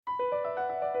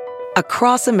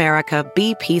Across America,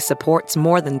 BP supports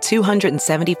more than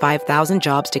 275,000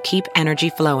 jobs to keep energy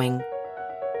flowing.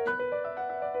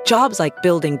 Jobs like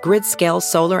building grid-scale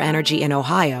solar energy in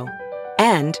Ohio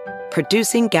and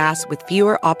producing gas with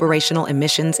fewer operational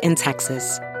emissions in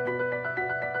Texas.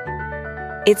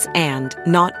 It's and,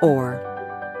 not or.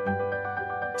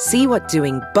 See what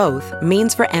doing both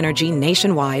means for energy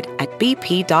nationwide at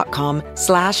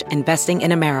bp.com/investing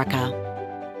in America.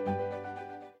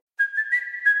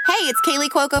 Hey, it's Kaylee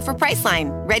Cuoco for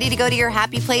Priceline. Ready to go to your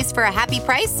happy place for a happy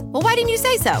price? Well, why didn't you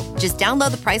say so? Just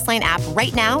download the Priceline app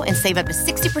right now and save up to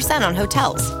 60% on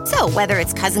hotels. So whether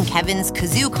it's Cousin Kevin's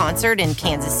Kazoo Concert in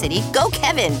Kansas City, go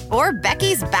Kevin, or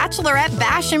Becky's Bachelorette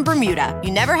Bash in Bermuda,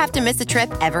 you never have to miss a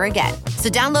trip ever again. So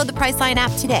download the Priceline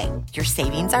app today. Your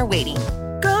savings are waiting.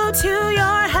 Go to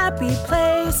your happy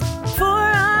place for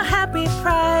a happy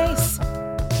price.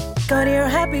 Go to your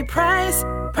happy price,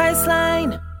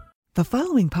 Priceline. The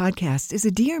following podcast is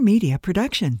a Dear Media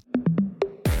production.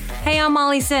 Hey, I'm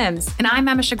Molly Sims. And I'm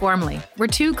Emma Gormley. We're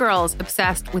two girls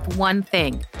obsessed with one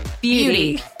thing.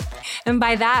 Beauty. And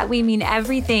by that, we mean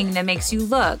everything that makes you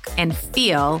look And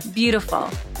feel beautiful.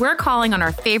 We're calling on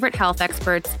our favorite health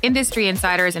experts, industry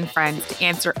insiders, and friends to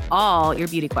answer all your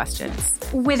beauty questions.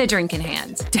 With a drink in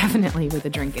hand. Definitely with a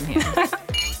drink in hand.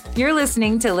 You're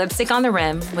listening to Lipstick on the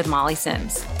Rim with Molly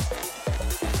Sims.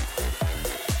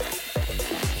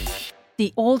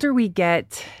 The older we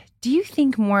get, do you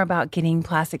think more about getting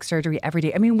plastic surgery every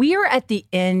day? I mean, we are at the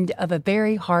end of a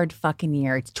very hard fucking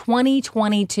year. It's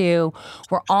 2022.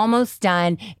 We're almost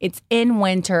done. It's in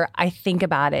winter. I think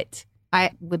about it.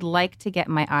 I would like to get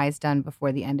my eyes done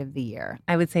before the end of the year.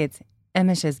 I would say it's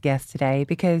Emish's guest today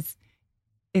because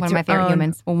it's One of my favorite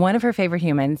humans. One of her favorite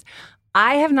humans.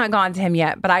 I have not gone to him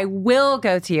yet, but I will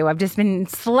go to you. I've just been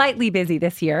slightly busy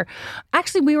this year.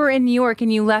 Actually, we were in New York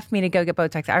and you left me to go get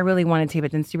Botox. I really wanted to,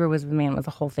 but then Super was with me and it was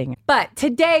a whole thing. But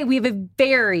today we have a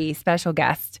very special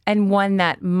guest and one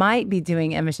that might be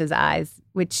doing Emish's eyes,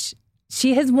 which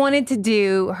she has wanted to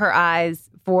do her eyes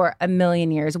for a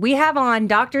million years. We have on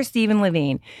Dr. Stephen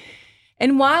Levine.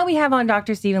 And why we have on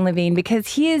Dr. Stephen Levine, because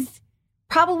he is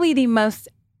probably the most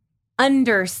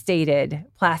understated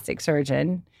plastic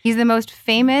surgeon. He's the most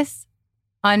famous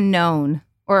unknown,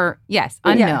 unknown. Yeah.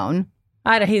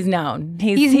 He's known.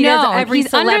 He's he known. Does every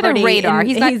He's under the celebrity radar.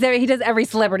 He does every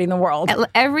celebrity in the world.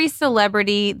 Every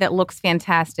celebrity that looks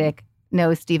fantastic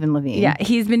knows Stephen Levine. Yeah,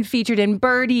 he's been featured in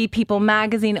Birdie, People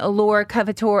Magazine, Allure,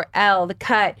 Coveteur, Elle, The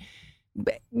Cut.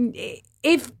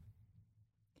 If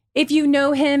you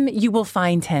know him, you will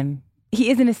find him. He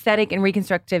is an aesthetic and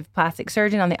reconstructive plastic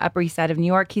surgeon on the Upper East Side of New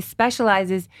York. He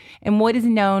specializes in what is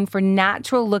known for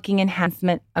natural-looking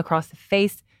enhancement across the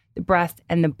face, the breast,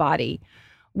 and the body.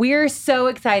 We're so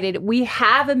excited. We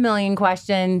have a million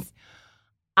questions.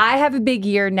 I have a big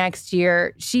year next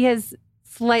year. She has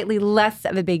slightly less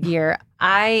of a big year.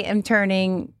 I am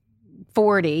turning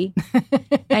 40,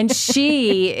 and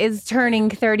she is turning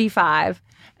 35.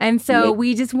 And so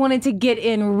we just wanted to get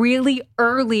in really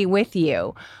early with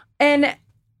you. And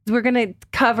we're going to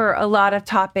cover a lot of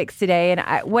topics today.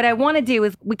 And what I want to do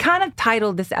is we kind of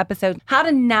titled this episode, How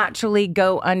to Naturally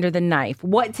Go Under the Knife.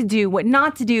 What to do, what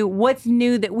not to do, what's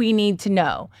new that we need to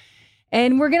know.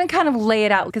 And we're going to kind of lay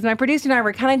it out because my producer and I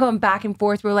were kind of going back and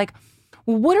forth. We're like,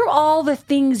 well, what are all the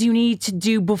things you need to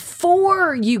do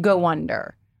before you go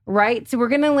under, right? So we're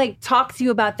going to talk to you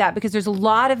about that because there's a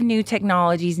lot of new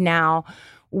technologies now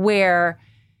where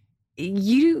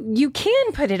you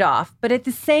can put it off, but at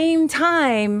the same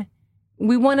time,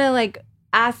 we want to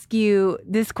ask you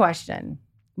this question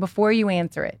before you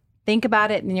answer it. Think about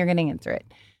it, and then you're going to answer it.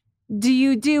 Do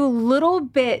you do little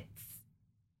bits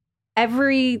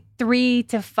every 3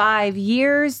 to 5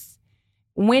 years?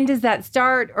 When does that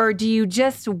start? Or do you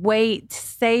just wait,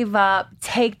 save up,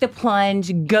 take the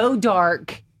plunge, go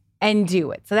dark, and do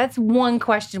it? So that's one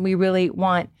question we really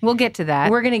want. We'll get to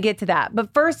that. We're going to get to that.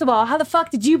 But first of all, how the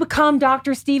fuck did you become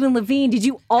Dr. Stephen Levine? Did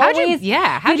you always...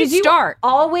 How did you start?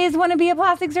 Always want to be a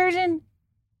plastic surgeon?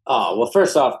 Oh, well,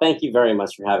 first off, thank you very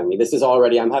much for having me. This is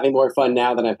already... I'm having more fun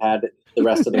now than I've had the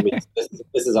rest of the week.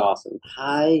 This is awesome.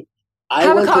 I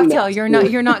have a cocktail.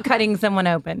 You're not cutting someone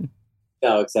open.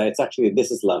 No, it's actually...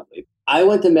 This is lovely. I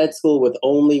went to med school with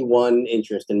only one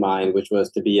interest in mind, which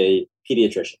was to be a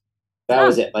pediatrician. That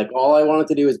was it. All I wanted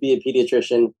to do was be a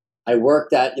pediatrician. I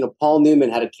worked at, Paul Newman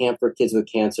had a camp for kids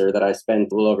with cancer that I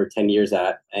spent a little over 10 years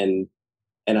at. And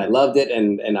I loved it.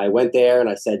 And I went there and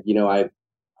I said,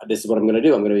 this is what I'm going to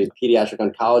do. I'm going to be a pediatric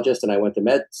oncologist. And I went to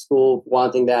med school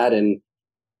wanting that. And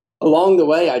along the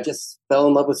way, I just fell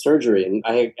in love with surgery. And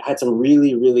I had some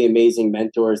really, really amazing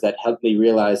mentors that helped me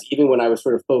realize, even when I was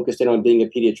sort of focused in on being a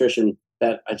pediatrician,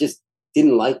 that I just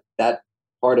didn't like that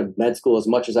part of med school as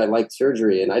much as I liked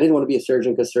surgery. And I didn't want to be a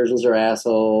surgeon because surgeons are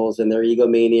assholes and they're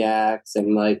egomaniacs.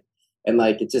 And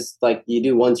it's just like you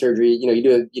do one surgery, you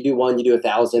do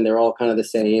 1,000, they're all kind of the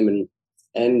same.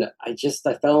 And I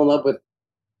fell in love with,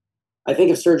 I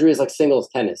think of surgery as like singles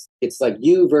tennis. It's like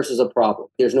you versus a problem.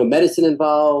 There's no medicine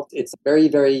involved. It's very,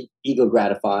 very ego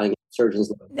gratifying. Surgeons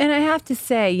love it. And I have to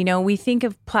say, we think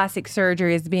of plastic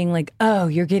surgery as being like, oh,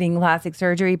 you're getting plastic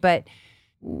surgery. But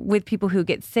with people who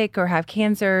get sick or have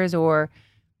cancers or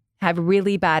have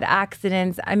really bad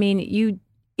accidents,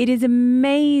 it is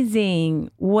amazing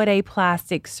what a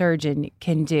plastic surgeon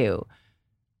can do.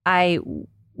 I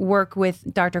work with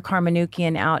Dr.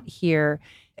 Karmanukian out here.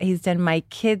 He's done my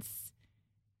kids'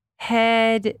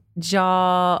 head,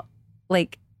 jaw,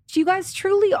 you guys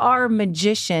truly are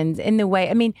magicians in the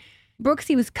way.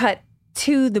 Brooksy was cut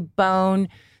to the bone,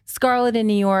 Scarlett in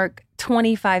New York,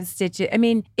 25 stitches.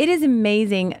 It is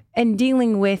amazing. And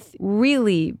dealing with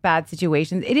really bad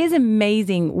situations, it is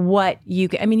amazing what you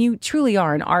can. You truly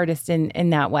are an artist in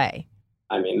that way.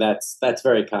 That's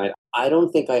very kind. I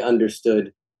don't think I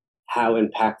understood how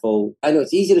impactful. I know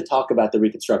it's easy to talk about the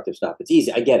reconstructive stuff. It's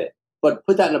easy. I get it. But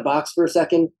put that in a box for a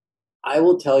second. I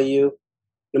will tell you,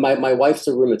 my wife's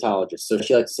a rheumatologist, so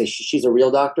she likes to say she's a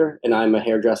real doctor, and I'm a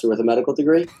hairdresser with a medical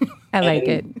degree. I like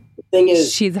it. The thing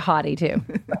is, she's a hottie too.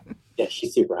 Yeah,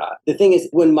 she's super hot. The thing is,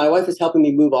 when my wife was helping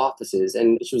me move offices,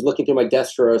 and she was looking through my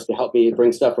desk drawers to help me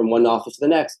bring stuff from one office to the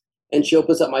next, and she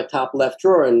opens up my top left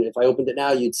drawer, and if I opened it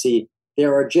now, you'd see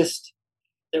there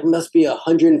must be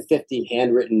 150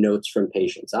 handwritten notes from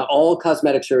patients, all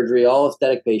cosmetic surgery, all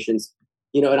aesthetic patients.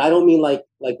 And I don't mean like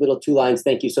little 2 lines,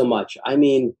 thank you so much. I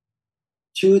mean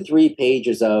 2-3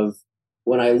 pages of,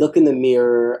 when I look in the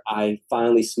mirror, I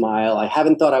finally smile. I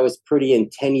haven't thought I was pretty in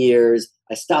 10 years.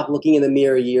 I stopped looking in the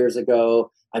mirror years ago.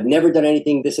 I've never done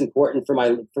anything this important for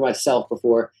myself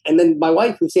before. And then my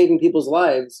wife, who's saving people's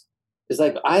lives, is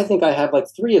like, I think I have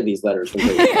 3 of these letters from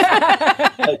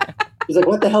patients. She's like,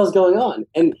 what the hell is going on?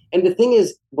 And the thing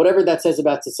is, whatever that says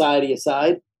about society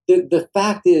aside, the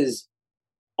fact is,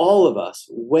 all of us,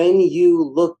 when you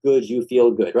look good, you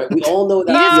feel good, right? We all know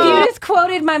that. You just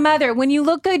quoted my mother. When you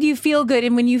look good, you feel good.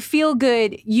 And when you feel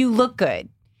good, you look good.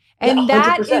 And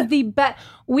that is the best.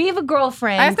 We have a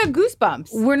girlfriend. I have goosebumps.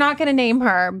 We're not going to name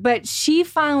her, but she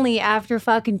finally, after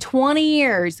fucking 20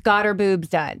 years, got her boobs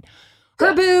done.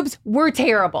 Her boobs were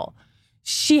terrible.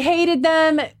 She hated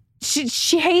them.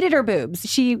 She hated her boobs.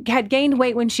 She had gained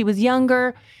weight when she was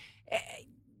younger.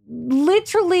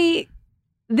 Literally,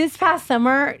 this past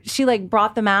summer, she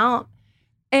brought them out,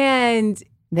 and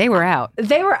they were out.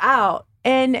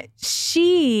 And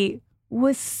she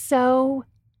was so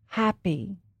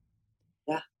happy.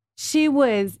 Yeah. She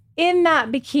was in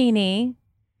that bikini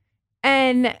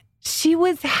and she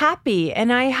was happy.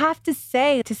 And I have to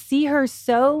say, to see her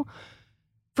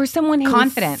for someone who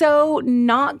confident, was so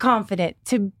not confident,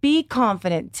 to be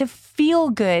confident, to feel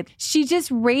good, she just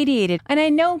radiated. And I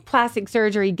know plastic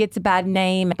surgery gets a bad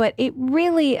name, but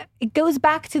it goes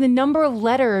back to the number of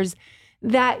letters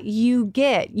that you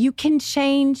get. You can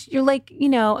change, you're like,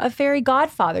 a fairy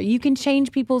godfather. You can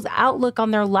change people's outlook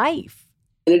on their life.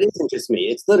 And it isn't just me.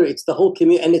 It's the whole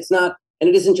community. And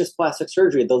it isn't just plastic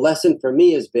surgery. The lesson for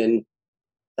me has been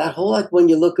that whole when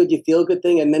you look good, you feel good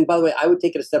thing. And then, by the way, I would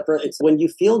take it a step further. It's when you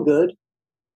feel good,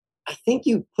 I think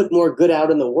you put more good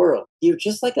out in the world. You're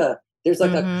just there's a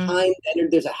kind energy,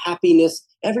 there's a happiness.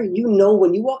 When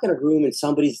you walk in a room and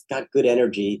somebody's got good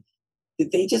energy,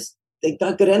 they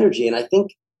got good energy. And I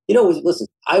think, listen,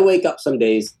 I wake up some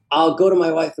days, I'll go to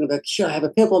my wife and be like, sure, I have a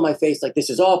pimple on my face. This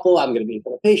is awful. I'm going to be in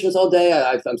front of patients all day.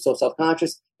 I'm so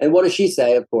self-conscious. And what does she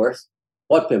say? Of course,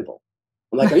 what pimple?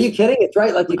 I'm like, are you kidding? It's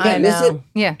right. You can't miss it.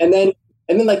 Yeah. And then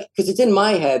because it's in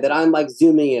my head that I'm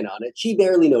zooming in on it. She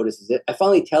barely notices it. I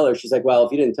finally tell her, she's like, well,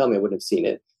 if you didn't tell me, I wouldn't have seen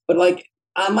it. But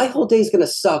my whole day is going to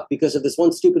suck because of this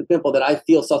one stupid pimple that I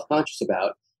feel self-conscious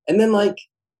about. And then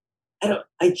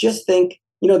I just think,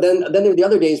 then there are the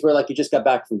other days where you just got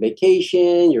back from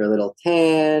vacation, you're a little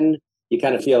tan, you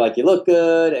kind of feel like you look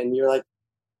good, and you're like,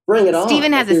 bring it on.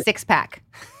 Steven has a 6-pack.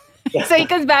 Yeah. So he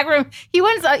comes back from,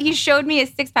 he showed me a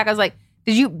 6-pack. I was like,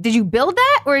 did you build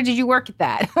that or did you work at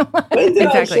that?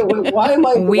 Exactly.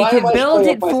 We could build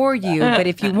it for that? you, but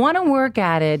if you want to work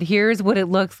at it, here's what it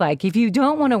looks like. If you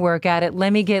don't want to work at it,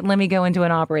 let me go into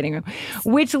an operating room.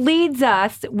 Which leads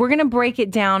us, we're going to break it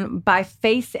down by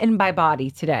face and by body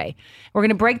today. We're going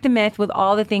to break the myth with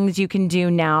all the things you can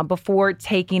do now before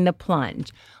taking the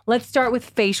plunge. Let's start with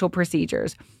facial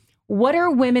procedures. What are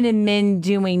women and men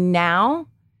doing now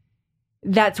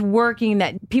that's working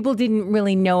that people didn't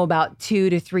really know about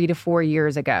 2 to 3 to 4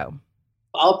 years ago?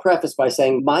 I'll preface by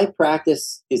saying my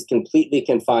practice is completely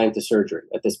confined to surgery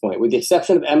at this point, with the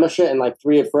exception of Emisha and like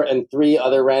three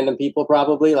other random people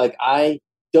probably. Like I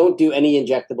don't do any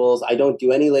injectables. I don't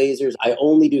do any lasers. I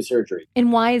only do surgery.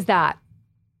 And why is that?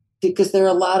 Because there are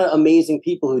a lot of amazing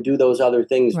people who do those other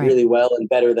things really well and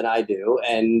better than I do.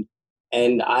 And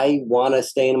I want to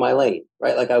stay in my lane,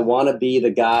 right? Like I want to be the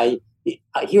guy.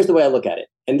 Here's the way I look at it.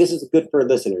 And this is good for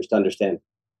listeners to understand.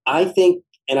 I think,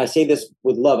 and I say this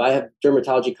with love, I have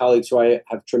dermatology colleagues who I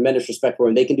have tremendous respect for,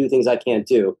 and they can do things I can't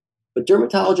do. But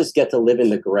dermatologists get to live in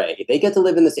the gray. They get to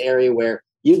live in this area where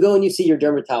you go and you see your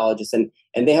dermatologist and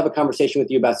they have a conversation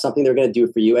with you about something they're going to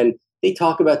do for you. And they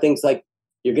talk about things like,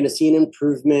 you're going to see an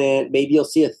improvement. Maybe you'll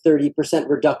see a 30%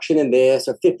 reduction in this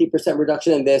or 50%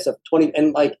 reduction in this of 20.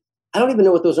 And like, I don't even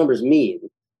know what those numbers mean.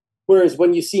 Whereas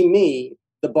when you see me,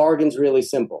 the bargain's really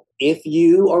simple. If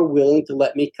you are willing to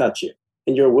let me cut you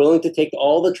and you're willing to take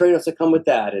all the trade-offs that come with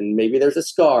that, and maybe there's a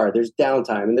scar, there's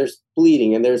downtime, and there's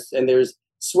bleeding, and there's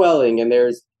swelling, and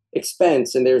there's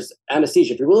expense, and there's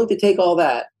anesthesia. If you're willing to take all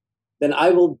that, then I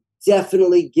will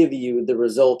definitely give you the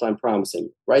result I'm promising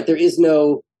you, right? There's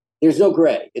no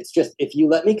gray. It's just, if you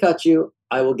let me cut you,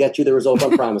 I will get you the result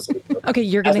I'm promising. Okay,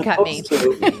 you're going to cut me.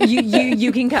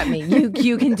 You can cut me.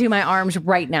 You can do my arms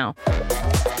right now.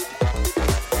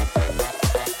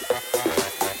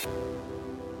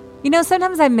 You know,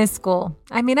 sometimes I miss school.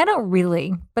 I mean, I don't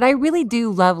really, but I really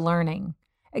do love learning,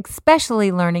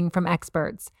 especially learning from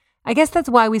experts. I guess that's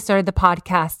why we started the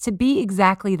podcast, to be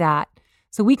exactly that.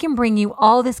 So we can bring you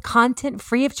all this content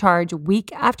free of charge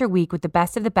week after week with the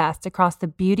best of the best across the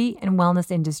beauty and wellness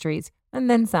industries, and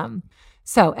then some.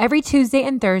 So every Tuesday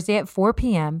and Thursday at 4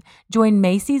 p.m., join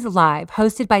Macy's Live,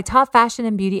 hosted by top fashion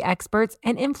and beauty experts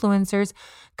and influencers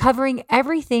covering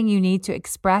everything you need to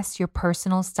express your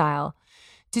personal style.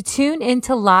 To tune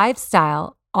into live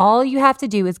style, all you have to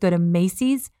do is go to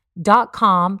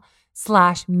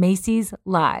Macy's.com/Macy's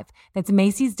Live. That's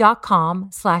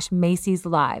Macy's.com/Macy's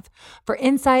Live for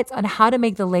insights on how to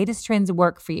make the latest trends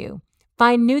work for you.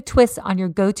 Find new twists on your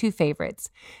go-to favorites.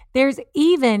 There's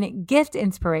even gift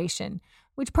inspiration,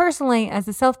 which personally, as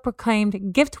a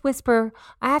self-proclaimed gift whisperer,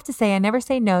 I have to say I never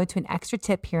say no to an extra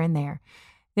tip here and there.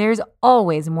 There's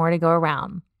always more to go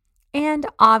around. And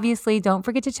obviously, don't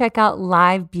forget to check out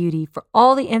Live Beauty for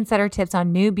all the insider tips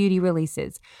on new beauty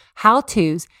releases,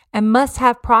 how-tos, and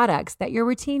must-have products that your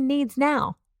routine needs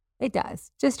now. It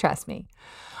does. Just trust me.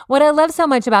 What I love so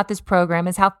much about this program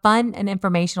is how fun and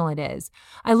informational it is.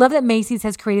 I love that Macy's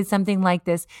has created something like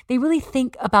this. They really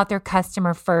think about their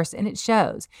customer first, and it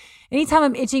shows. Anytime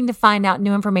I'm itching to find out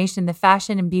new information in the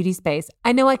fashion and beauty space,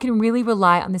 I know I can really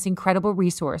rely on this incredible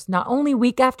resource, not only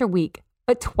week after week,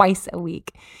 but twice a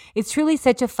week. It's truly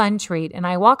such a fun treat, and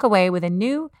I walk away with a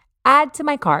new add to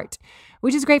my cart,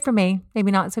 which is great for me,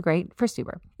 maybe not so great for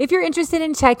Stuber. If you're interested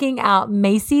in checking out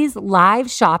Macy's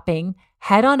live shopping,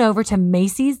 head on over to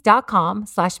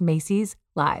Macy's.com/Macy's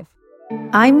Live.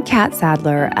 I'm Kat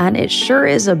Sadler, and it sure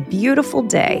is a beautiful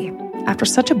day. After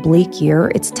such a bleak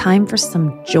year, it's time for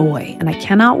some joy, and I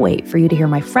cannot wait for you to hear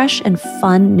my fresh and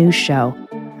fun new show.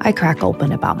 I crack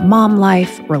open about mom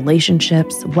life,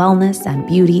 relationships, wellness, and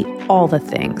beauty, all the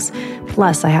things.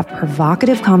 Plus, I have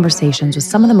provocative conversations with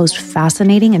some of the most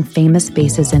fascinating and famous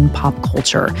faces in pop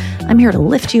culture. I'm here to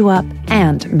lift you up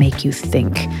and make you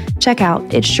think. Check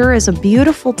out It Sure Is a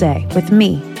Beautiful Day with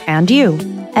me and you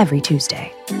every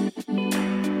Tuesday.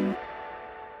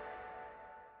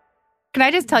 Can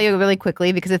I just tell you really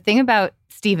quickly, because the thing about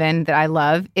Steven that I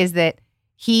love is that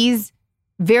he's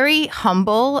very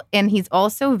humble, and he's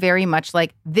also very much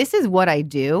like, this is what I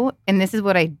do and this is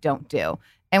what I don't do.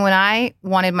 And when I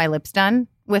wanted my lips done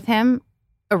with him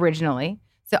originally,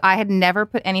 so I had never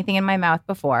put anything in my mouth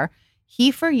before, he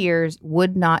for years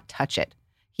would not touch it.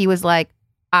 He was like,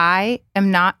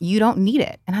 you don't need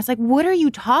it. And I was like, what are you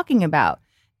talking about?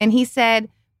 And he said,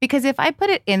 because if I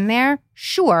put it in there,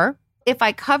 sure, if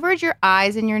I covered your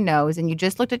eyes and your nose and you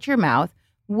just looked at your mouth,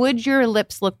 would your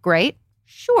lips look great?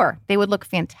 Sure, they would look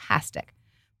fantastic.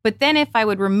 But then if I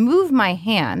would remove my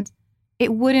hand,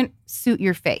 it wouldn't suit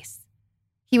your face.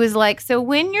 He was like, so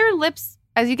when your lips,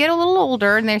 as you get a little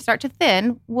older and they start to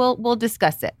thin, we'll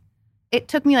discuss it. It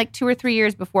took me like 2 or 3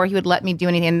 years before he would let me do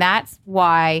anything. And that's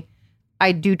why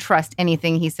I do trust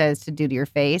anything he says to do to your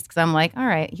face. Because I'm like, all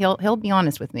right, he'll be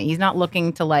honest with me. He's not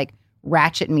looking to like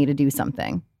ratchet me to do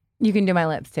something. You can do my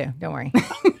lips too. Don't worry.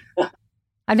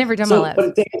 I've never done my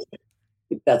lips.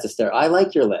 That's a stare. I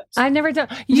like your lips. I've never done.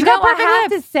 You know, I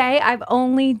have to say, I've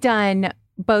only done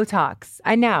Botox.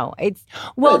 I know.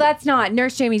 That's not.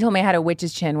 Nurse Jamie told me I had a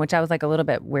witch's chin, which I was like a little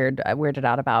bit weirded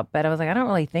out about. But I was like, I don't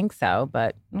really think so.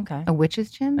 But okay. A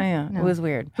witch's chin? Yeah, No. it was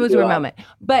weird. It was a weird moment.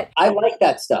 But I like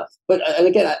that stuff. But and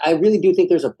again, I really do think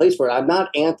there's a place for it. I'm not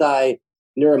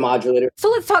anti-neuromodulator. So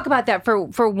let's talk about that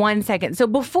for 1 second. So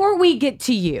before we get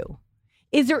to you,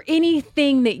 is there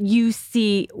anything that you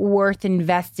see worth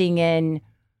investing in?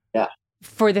 Yeah.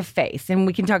 For the face, and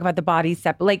we can talk about the body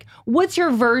separate. Like, what's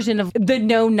your version of the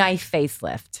no knife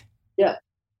facelift? Yeah.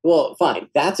 Well, fine.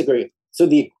 That's a great. So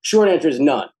the short answer is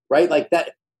none, right? Like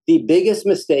that, the biggest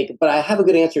mistake, but I have a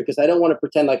good answer because I don't want to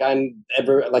pretend like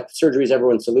surgery is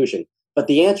everyone's solution. But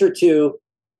the answer to,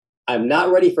 I'm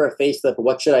not ready for a facelift.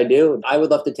 What should I do? I would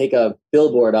love to take a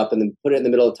billboard up and then put it in the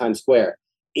middle of Times Square.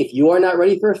 If you are not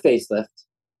ready for a facelift,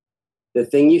 the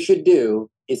thing you should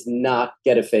do is not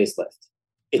get a facelift.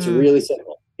 It's really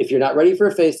simple. If you're not ready for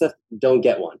a facelift, don't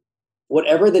get one.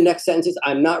 Whatever the next sentence is,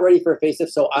 I'm not ready for a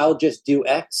facelift, so I'll just do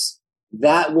X.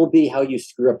 That will be how you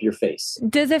screw up your face.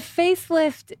 Does a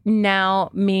facelift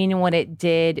now mean what it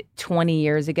did 20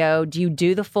 years ago? Do you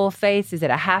do the full face? Is it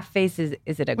a half face? Is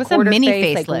it a quarter mini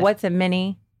face? facelift? Like, what's a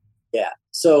mini? Yeah.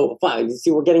 So fine. You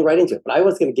see, we're getting right into it, but I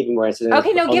was going to give you more answers.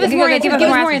 Okay, no, give us more answers.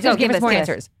 Give us more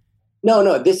answers.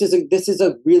 No, this is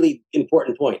a really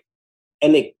important point.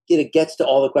 And it gets to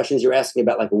all the questions you're asking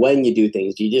about, like when you do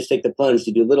things. Do you just take the plunge? Do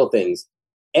you do little things?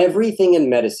 Everything in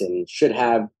medicine should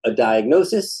have a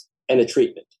diagnosis and a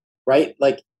treatment, right?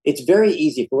 Like it's very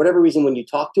easy for whatever reason when you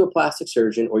talk to a plastic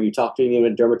surgeon or you talk to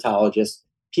even a dermatologist,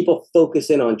 people focus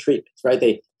in on treatments, right?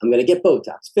 I'm going to get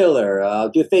Botox, filler,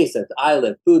 do a facelift,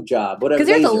 eyelid, boob job, whatever.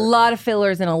 Because there's a lot of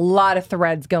fillers and a lot of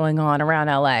threads going on around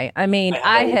LA. I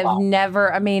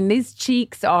mean, these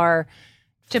cheeks are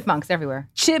chipmunks everywhere.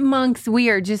 Chipmunks,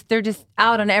 they're just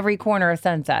out on every corner of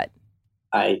Sunset.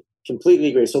 I completely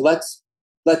agree. So let's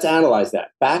analyze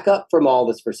that. Back up from all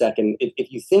this for a second. If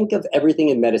you think of everything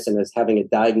in medicine as having a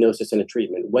diagnosis and a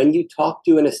treatment, when you talk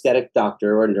to an aesthetic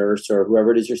doctor or a nurse or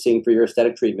whoever it is you're seeing for your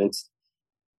aesthetic treatments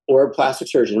or a plastic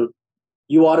surgeon,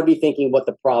 you ought to be thinking what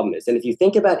the problem is. And if you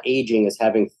think about aging as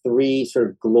having three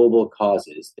sort of global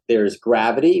causes, there's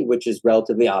gravity, which is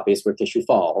relatively obvious where tissue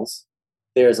falls.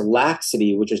 There's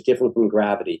laxity, which is different from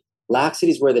gravity.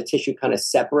 Laxity is where the tissue kind of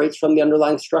separates from the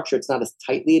underlying structure. It's not as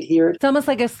tightly adhered. It's almost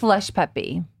like a slush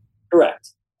puppy.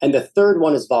 Correct. And the third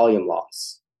one is volume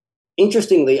loss.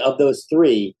 Interestingly, of those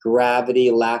three,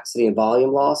 gravity, laxity, and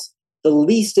volume loss, the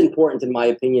least important, in my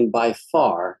opinion, by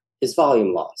far, is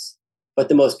volume loss. But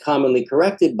the most commonly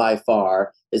corrected by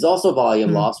far is also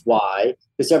volume loss. Why?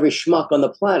 Because every schmuck on the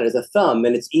planet is a thumb,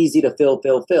 and it's easy to fill.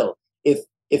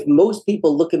 If most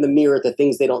people look in the mirror at the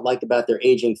things they don't like about their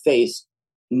aging face,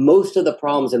 most of the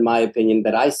problems, in my opinion,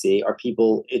 that I see are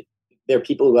they're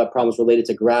people who have problems related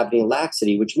to gravity and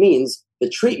laxity, which means the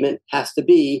treatment has to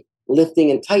be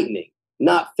lifting and tightening,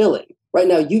 not filling. Right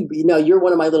now, you're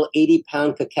one of my little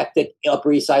 80-pound cachectic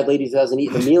Upper East Side ladies who hasn't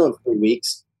eaten a meal in 3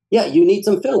 weeks. Yeah, you need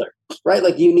some filler, right?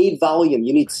 Like you need volume,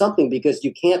 you need something because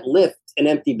you can't lift an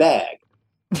empty bag.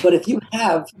 But if you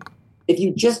have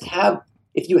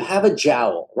a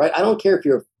jowl, right? I don't care if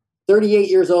you're 38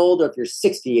 years old or if you're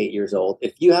 68 years old.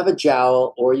 If you have a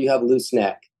jowl or you have loose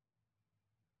neck,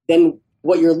 then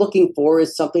what you're looking for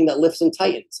is something that lifts and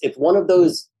tightens. If one of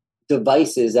those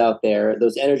devices out there,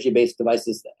 those energy-based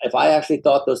devices, if I actually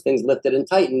thought those things lifted and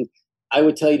tightened, I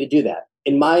would tell you to do that.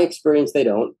 In my experience, they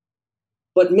don't.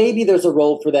 But maybe there's a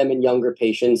role for them in younger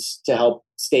patients to help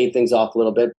stave things off a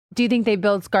little bit. Do you think they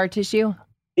build scar tissue?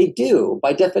 They do,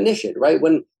 by definition, right?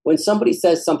 When somebody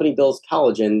says somebody builds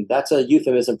collagen, that's a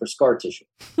euphemism for scar tissue,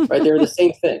 right? They're the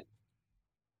same thing.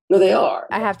 No, they are.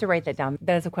 I have to write that down.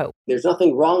 That is a quote. There's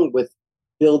nothing wrong with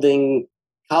building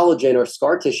collagen or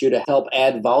scar tissue to help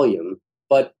add volume.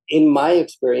 But in my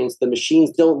experience, the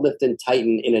machines don't lift and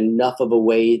tighten in enough of a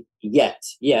way yet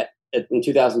in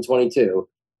 2022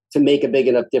 to make a big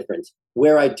enough difference.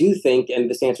 Where I do think, and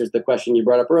this answers the question you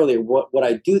brought up earlier, what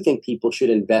I do think people should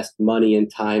invest money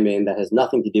and time in that has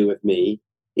nothing to do with me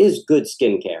is good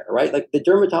skincare, right? Like the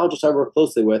dermatologists I work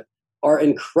closely with are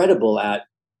incredible at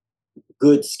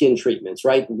good skin treatments,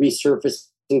 right?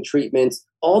 Resurfacing treatments,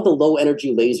 all the low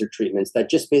energy laser treatments that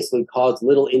just basically cause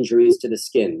little injuries to the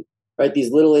skin, right?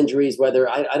 These little injuries, whether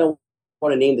I don't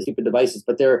want to name the stupid devices,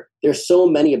 but there's so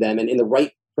many of them, and in the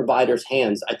right provider's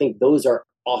hands, I think those are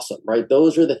awesome, right?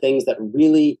 Those are the things that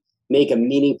really make a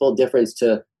meaningful difference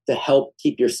to to help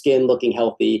keep your skin looking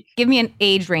healthy. Give me an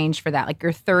age range for that. Like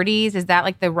your 30s, is that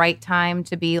like the right time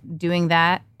to be doing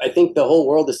that? I think the whole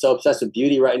world is so obsessed with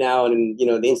beauty right now, and the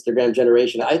Instagram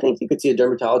generation. I think you could see a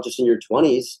dermatologist in your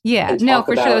 20s. Yeah, no,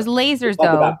 for sure. Those lasers, talk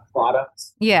though. About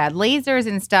products. Yeah, lasers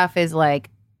and stuff is like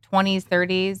 20s,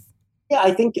 30s. Yeah,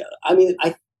 I think. I mean,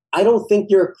 I don't think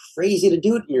you're crazy to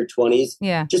do it in your 20s.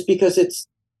 Yeah, just because it's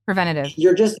preventative.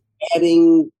 You're just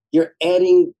adding. You're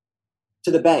adding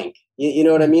to the bank. You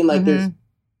know what I mean? Like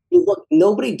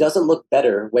nobody doesn't look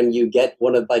better when you get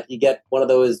one of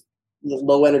those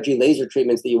low energy laser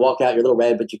treatments that you walk out, you're a little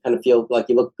red, but you kind of feel like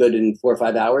you look good in 4 or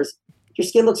 5 hours. Your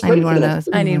skin looks great. I need one of those.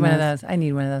 I need one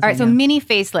of those. All right, so mini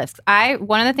facelifts.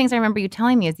 One of the things I remember you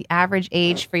telling me is the average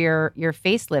age for your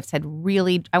facelifts had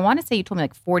really, I want to say you told me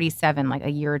like 47, like a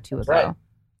year or two ago. Right.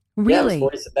 Really?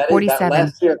 Yeah,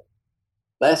 47.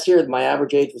 Last year, my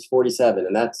average age was 47,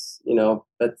 and that's.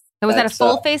 So was that a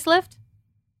full facelift?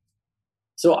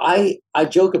 So I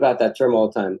joke about that term all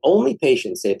the time. Only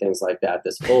patients say things like that.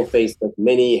 This full facelift,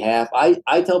 mini, half.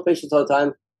 I tell patients all the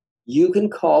time, you can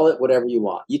call it whatever you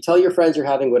want. You tell your friends you're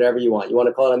having whatever you want. You want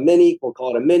to call it a mini, we'll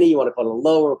call it a mini. You want to call it a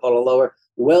lower, we'll call it a lower.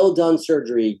 Well done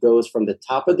surgery goes from the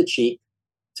top of the cheek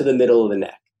to the middle of the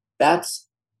neck. That's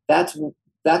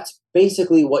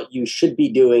basically what you should be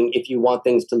doing if you want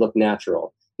things to look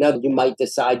natural. Now, you might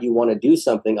decide you want to do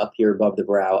something up here above the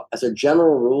brow. As a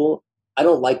general rule, I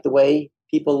don't like the way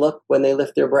people look when they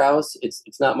lift their brows.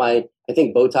 It's not I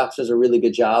think Botox does a really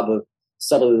good job of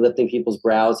subtly lifting people's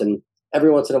brows. And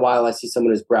every once in a while, I see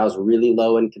someone whose brows are really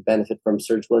low and could benefit from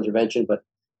surgical intervention. But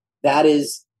that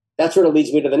sort of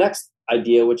leads me to the next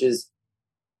idea, which is,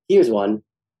 here's one.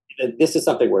 This is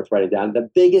something worth writing down. The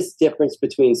biggest difference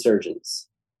between surgeons,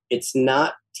 it's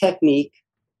not technique.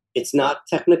 It's not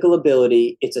technical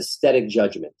ability. It's aesthetic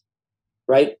judgment,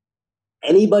 right?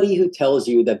 Anybody who tells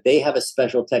you that they have a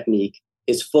special technique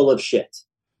is full of shit.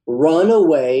 Run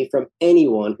away from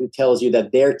anyone who tells you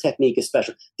that their technique is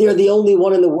special. They're the only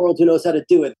one in the world who knows how to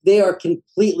do it. They are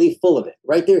completely full of it,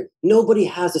 right? Nobody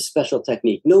has a special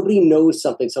technique. Nobody knows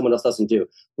something someone else doesn't do.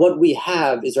 What we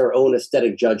have is our own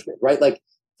aesthetic judgment, right? Like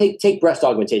take breast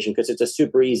augmentation because it's a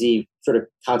super easy sort of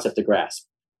concept to grasp.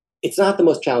 It's not the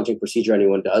most challenging procedure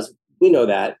anyone does. We know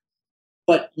that.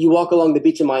 But you walk along the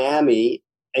beach in Miami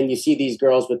and you see these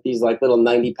girls with these like little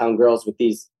 90-pound girls with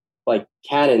these like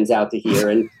cannons out to here.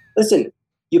 And listen,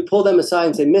 you pull them aside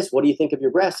and say, Miss, what do you think of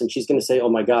your breasts? And she's going to say, oh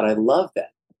my God, I love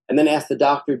that. And then ask the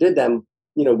doctor, did them,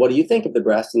 what do you think of the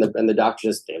breasts? And the doctor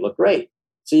says, they look great.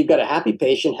 So you've got a happy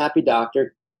patient, happy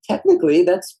doctor. Technically,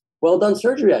 that's well done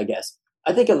surgery, I guess.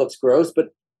 I think it looks gross,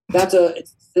 but it's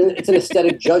an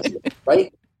aesthetic judgment,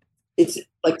 right? It's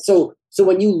like, so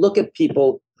when you look at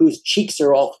people whose cheeks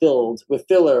are all filled with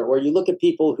filler, or you look at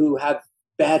people who have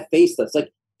bad facelifts,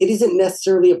 like it isn't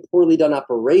necessarily a poorly done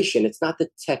operation. It's not the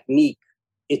technique.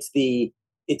 It's the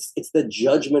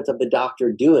judgment of the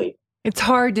doctor doing it. It's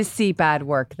hard to see bad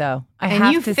work, though.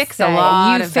 You fix a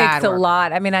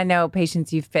lot. I mean, I know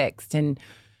patients you've fixed, and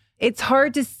it's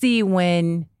hard to see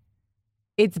when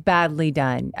it's badly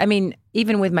done. I mean,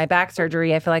 even with my back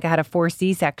surgery, I feel like I had a 4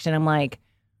 C-section. I'm like,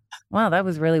 wow, that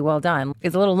was really well done.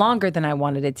 It's a little longer than I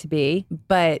wanted it to be,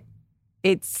 but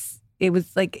it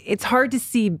was like, it's hard to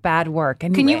see bad work.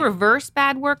 Anyway. Can you reverse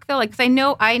bad work though? Like, cause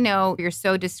I know you're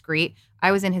so discreet.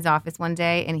 I was in his office one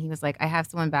day and he was like, I have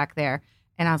someone back there.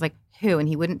 And I was like, who? And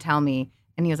he wouldn't tell me.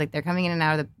 And he was like, they're coming in and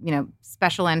out of the,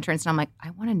 special entrance. And I'm like,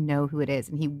 I want to know who it is.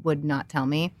 And he would not tell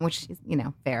me, which is,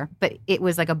 fair. But it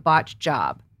was like a botched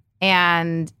job.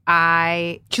 And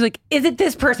she's like, is it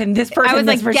this person? This person? I was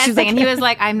like guessing. And he was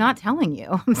like, I'm not telling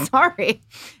you. I'm sorry.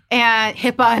 And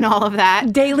HIPAA and all of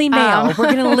that. Daily Mail.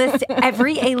 We're going to list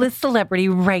every A-list celebrity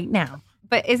right now.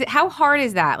 But how hard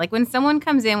is that? Like when someone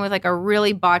comes in with like a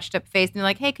really botched up face and they're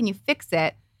like, hey, can you fix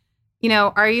it?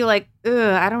 Are you like, ugh,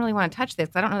 I don't really want to touch this.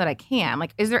 I don't know that I can.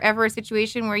 Like, is there ever a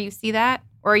situation where you see that?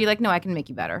 Or are you like, no, I can make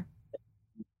you better?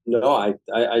 No,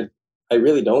 I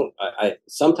really don't. I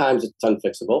sometimes it's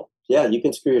unfixable. Yeah, you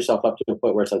can screw yourself up to a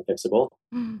point where it's unfixable.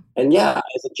 And yeah,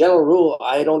 as a general rule,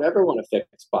 I don't ever want to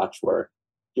fix botched work.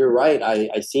 You're right.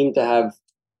 I seem to have,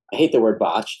 I hate the word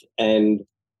botched, and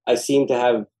I seem to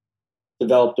have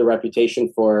developed a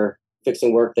reputation for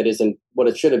fixing work that isn't what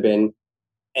it should have been.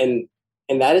 And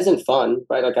that isn't fun,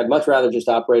 right? Like I'd much rather just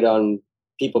operate on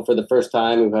people for the first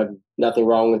time who have nothing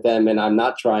wrong with them. And I'm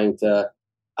not trying to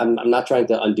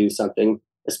undo something,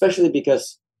 especially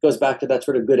because it goes back to that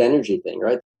sort of good energy thing,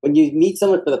 right? When you meet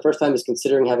someone for the first time who's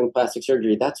considering having plastic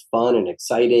surgery, that's fun and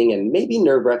exciting and maybe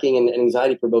nerve-wracking and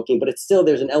anxiety provoking, but it's still,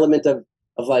 there's an element of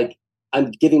like,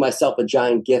 I'm giving myself a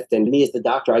giant gift, and me as the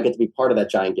doctor, I get to be part of that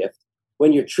giant gift.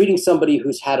 when you're treating somebody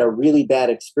who's had a really bad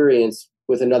experience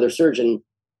with another surgeon,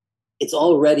 it's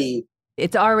already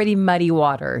muddy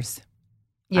waters.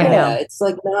 Yeah, it's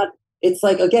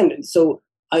like, again, so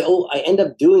I end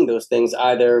up doing those things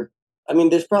either. I mean,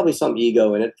 there's probably some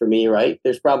ego in it for me, right?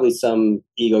 There's probably some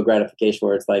ego gratification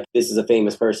where it's like, this is a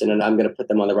famous person and I'm going to put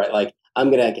them on the right. Like,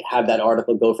 I'm going to have that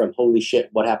article go from, holy shit,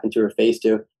 what happened to her face,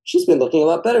 to, she's been looking a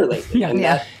lot better lately.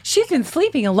 She's been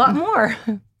sleeping a lot more.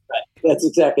 Right. That's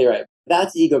exactly right.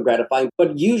 That's ego gratifying.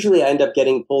 But usually I end up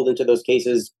getting pulled into those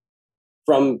cases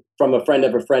from a friend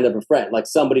of a friend of a friend. Like,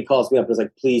 somebody calls me up and is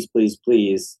like, please, please,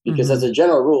 please. Because as a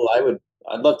general rule,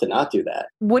 I'd love to not do that.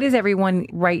 What is everyone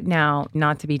right now,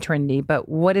 not to be trendy, but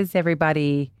what is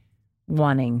everybody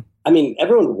wanting? I mean,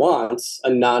 everyone wants a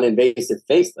non-invasive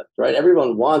facelift, right?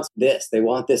 Everyone wants this. They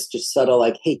want this just subtle,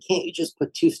 like, hey, can't you just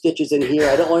put 2 stitches in here?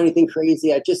 I don't want anything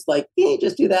crazy. I just can't you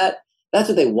just do that? That's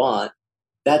what they want.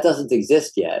 That doesn't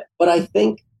exist yet. But I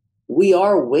think we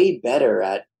are way better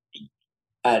at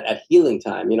healing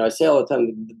time. I say all the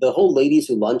time, the whole ladies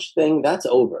who lunch thing, that's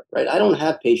over, right? I don't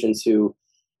have patients who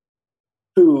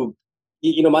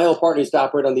my old partner used to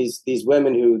operate on these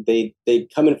women who they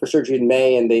come in for surgery in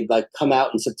May and they'd like come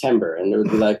out in September and they would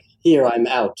be like, here, I'm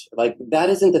out. Like, that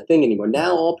isn't the thing anymore.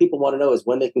 Now all people want to know is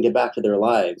when they can get back to their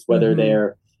lives, whether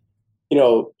they're,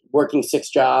 working 6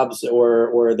 jobs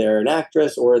or they're an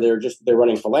actress or they're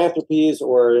running philanthropies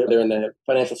or they're in the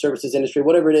financial services industry,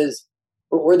 whatever it is,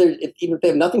 or even if they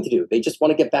have nothing to do, they just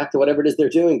want to get back to whatever it is they're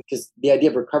doing, because the idea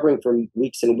of recovering from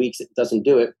weeks and weeks, it doesn't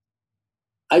do it.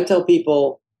 I tell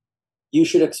people, you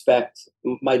should expect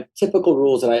my typical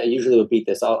rules, and I usually repeat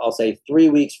this. I'll say 3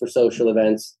 weeks for social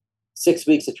events, 6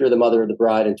 weeks if you're the mother of the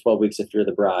bride, and 12 weeks if you're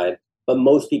the bride. But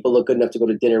most people look good enough to go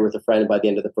to dinner with a friend by the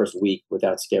end of the first week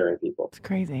without scaring people. It's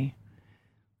crazy.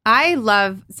 I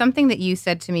love something that you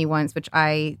said to me once, which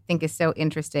I think is so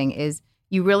interesting, is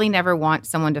you really never want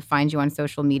someone to find you on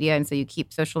social media. And so you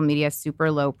keep social media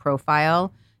super low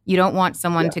profile. You don't want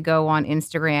someone to go on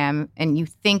Instagram, and you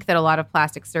think that a lot of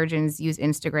plastic surgeons use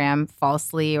Instagram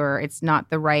falsely, or it's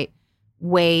not the right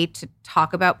way to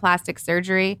talk about plastic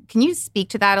surgery. Can you speak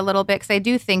to that a little bit? Because I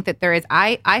do think that there is,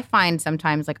 I find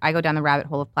sometimes, like, I go down the rabbit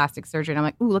hole of plastic surgery and I'm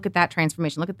like, ooh, look at that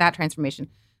transformation. Look at that transformation.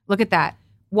 Look at that.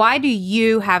 Why do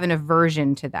you have an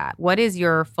aversion to that? What is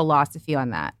your philosophy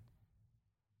on that?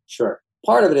 Sure.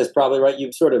 Part of it is probably, right,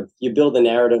 you build a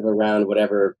narrative around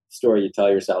whatever story you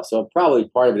tell yourself. So probably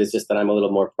part of it is just that I'm a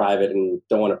little more private and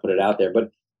don't want to put it out there.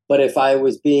 But if I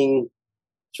was being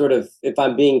if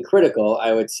I'm being critical,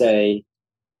 I would say,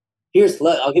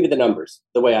 I'll give you the numbers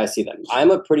the way I see them.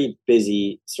 I'm a pretty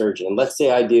busy surgeon. Let's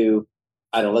say I do,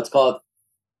 let's call it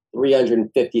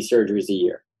 350 surgeries a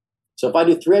year. So if I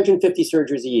do 350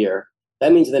 surgeries a year,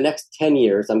 that means in the next 10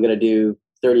 years, I'm going to do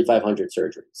 3,500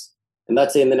 surgeries. And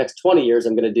let's say in the next 20 years,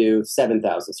 I'm going to do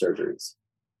 7,000 surgeries.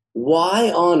 Why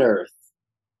on earth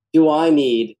do I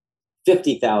need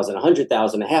 50,000,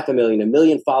 100,000, 500,000, 1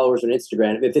 million followers on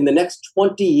Instagram if in the next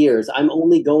 20 years, I'm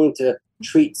only going to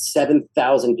treat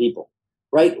 7,000 people,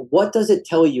 right? What does it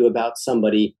tell you about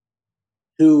somebody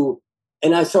who,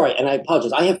 and I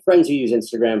apologize, I have friends who use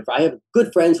Instagram. I have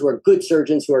good friends who are good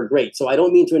surgeons who are great. So I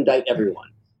don't mean to indict everyone,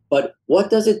 but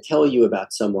what does it tell you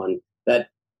about someone that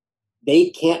they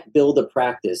can't build a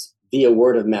practice via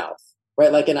word of mouth,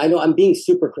 right? Like, and I know I'm being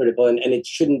super critical and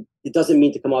it doesn't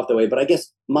mean to come off that way, but I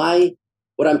guess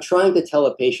what I'm trying to tell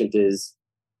a patient is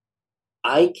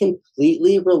I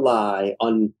completely rely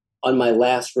on my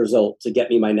last result to get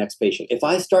me my next patient. If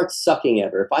I start sucking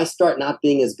ever, if I start not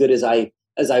being as good as I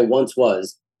once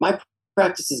was, my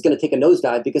practice is going to take a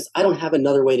nosedive because I don't have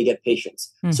another way to get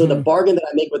patients. Mm-hmm. So the bargain that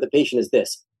I make with the patient is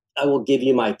this: I will give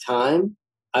you my time.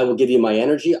 I will give you my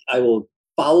energy. I will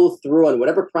follow through on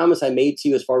whatever promise I made to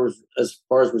you as far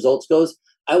as results goes.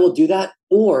 I will do that,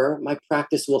 or my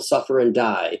practice will suffer and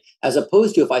die. As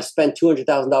opposed to if I spend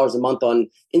 $200,000 a month on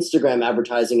Instagram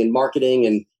advertising and marketing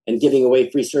and giving away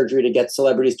free surgery to get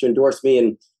celebrities to endorse me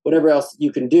and whatever else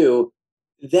you can do,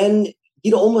 then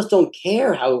you almost don't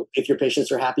care if your patients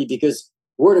are happy, because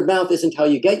word of mouth isn't how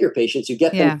you get your patients. You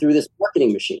get them through this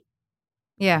marketing machine.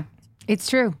 Yeah, it's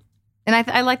true. And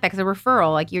I like that, because a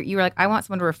referral, like you were like, I want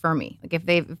someone to refer me. Like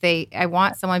I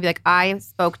want someone to be like, I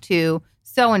spoke to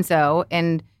so-and-so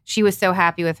and she was so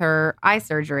happy with her eye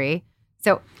surgery.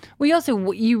 So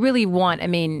you really want, I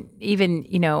mean, even,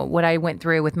 what I went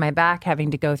through with my back having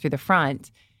to go through the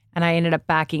front, and I ended up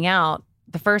backing out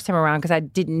the first time around because I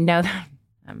didn't know that.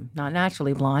 I'm not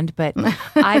naturally blonde, but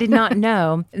I did not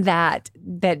know that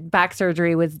back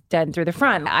surgery was done through the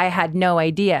front. I had no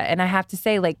idea. And I have to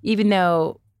say, like, even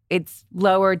though it's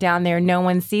lower down there, no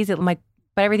one sees it. I'm like,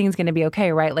 but everything's going to be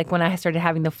okay, right? Like when I started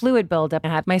having the fluid buildup, I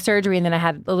had my surgery and then I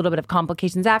had a little bit of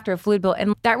complications after a fluid build.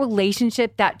 And that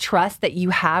relationship, that trust that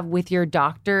you have with your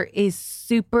doctor is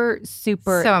super So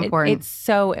important. It's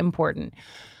so important.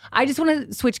 I just want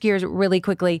to switch gears really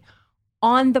quickly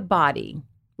on the body,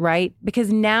 right?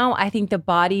 Because now I think the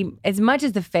body, as much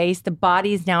as the face, the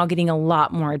body is now getting a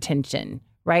lot more attention,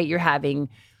 right? You're having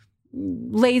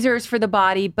lasers for the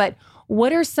body, but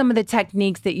what are some of the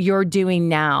techniques that you're doing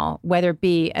now, whether it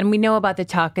be, and we know about the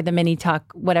tuck or the mini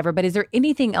tuck, whatever, but is there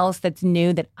anything else that's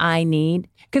new that I need?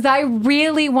 Because I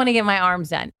really want to get my arms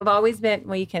done. I've always been,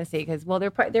 well, you can't see because, well,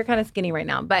 they're kind of skinny right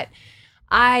now, but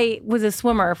I was a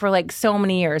swimmer for like so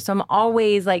many years. So I'm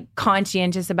always like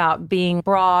conscientious about being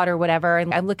broad or whatever.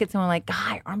 And I look at someone like,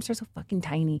 God, your arms are so fucking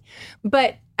tiny.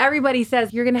 But everybody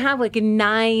says you're going to have like a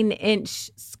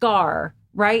 9-inch scar,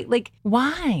 right? Like,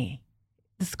 why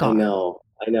the scar?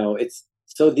 I know. It's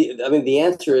so the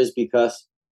answer is because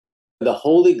the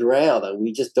holy grail that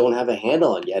we just don't have a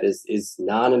handle on yet is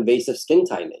non-invasive skin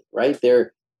tightening, right?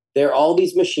 There are all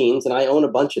these machines, and I own a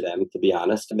bunch of them, to be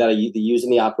honest, that I use in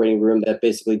the operating room that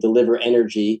basically deliver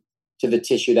energy to the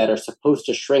tissue that are supposed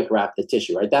to shrink wrap the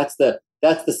tissue, right? That's the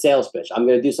sales pitch. I'm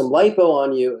going to do some lipo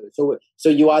on you. So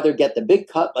you either get the big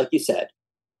cut, like you said,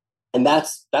 and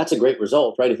that's a great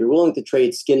result, right? If you're willing to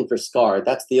trade skin for scar,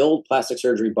 that's the old plastic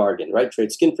surgery bargain, right?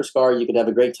 Trade skin for scar, you could have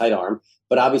a great tight arm,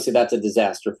 but obviously that's a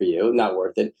disaster for you, not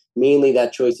worth it. Mainly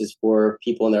that choice is for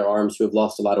people in their arms who have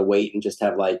lost a lot of weight and just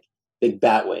have like big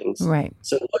bat wings. Right.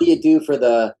 So what do you do for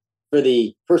the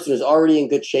person who's already in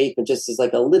good shape and just is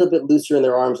like a little bit looser in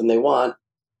their arms than they want?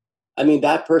 I mean,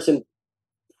 that person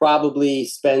probably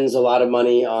spends a lot of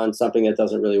money on something that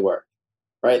doesn't really work,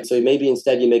 right? So maybe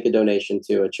instead you make a donation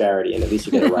to a charity and at least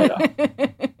you get a write-off.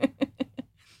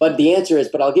 But the answer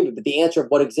of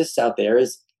what exists out there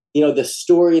is, the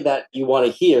story that you want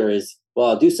to hear is,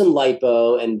 well, I'll do some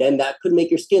lipo and then that could make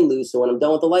your skin loose. So when I'm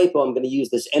done with the lipo, I'm going to use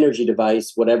this energy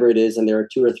device, whatever it is. And there are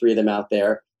 2 or 3 of them out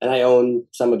there. And I own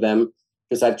some of them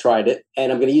because I've tried it. And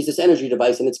I'm going to use this energy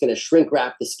device and it's going to shrink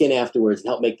wrap the skin afterwards and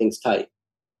help make things tight.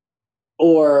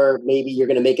 Or maybe you're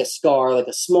going to make a scar, like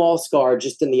a small scar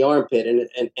just in the armpit.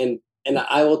 And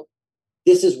I will,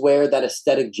 this is where that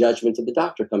aesthetic judgment of the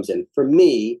doctor comes in. For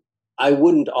me, I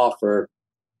wouldn't offer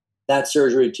that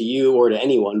surgery to you or to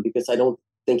anyone because I don't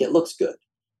think it looks good,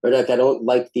 right? Like I don't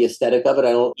like the aesthetic of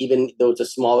it. Even though it's a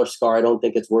smaller scar, I don't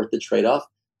think it's worth the trade-off.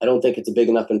 I don't think it's a big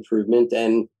enough improvement.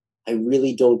 And I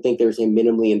really don't think there's a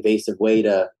minimally invasive way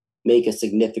to make a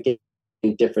significant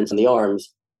difference in the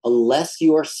arms, unless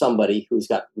you are somebody who's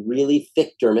got really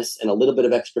thick dermis and a little bit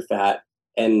of extra fat,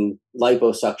 and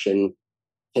liposuction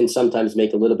can sometimes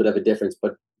make a little bit of a difference.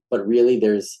 But really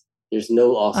there's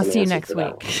no awesome. I'll see you next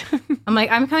week.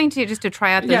 I'm coming to you just to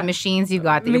try out those machines you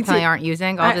got that you probably aren't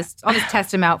using. I'll just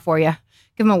test them out for you.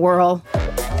 Give them a whirl.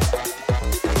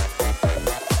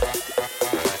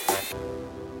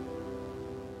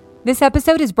 This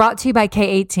episode is brought to you by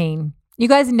K18. You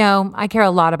guys know I care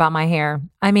a lot about my hair.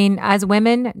 I mean, as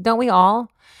women, don't we all?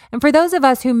 And for those of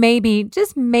us who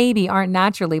just maybe aren't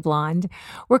naturally blonde,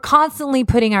 we're constantly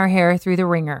putting our hair through the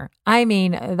ringer. I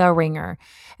mean, the ringer.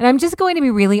 And I'm just going to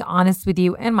be really honest with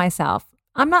you and myself.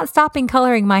 I'm not stopping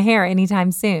coloring my hair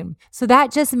anytime soon. So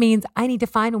that just means I need to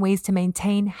find ways to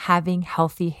maintain having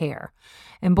healthy hair.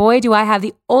 And boy, do I have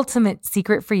the ultimate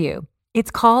secret for you.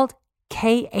 It's called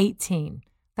K18.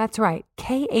 That's right,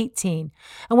 K18.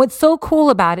 And what's so cool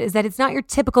about it is that it's not your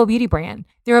typical beauty brand.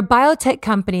 They're a biotech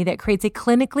company that creates a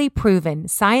clinically proven,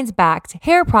 science-backed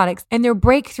hair products, and their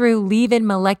breakthrough leave-in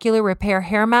molecular repair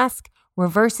hair mask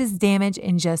reverses damage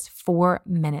in just 4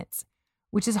 minutes,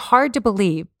 which is hard to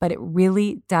believe, but it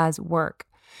really does work.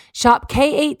 Shop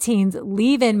K18's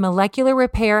leave-in molecular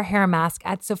repair hair mask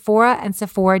at Sephora and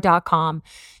Sephora.com.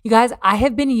 You guys, I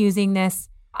have been using this.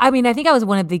 I mean, I think I was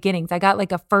one of the beginnings. I got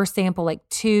like a first sample, I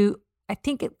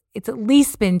think it's at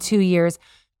least been 2 years.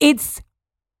 It's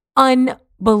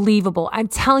unbelievable. I'm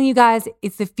telling you guys,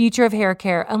 it's the future of hair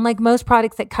care. Unlike most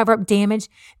products that cover up damage,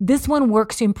 this one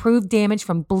works to improve damage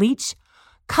from bleach,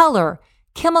 color,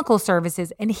 chemical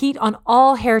services, and heat on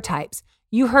all hair types.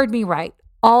 You heard me right,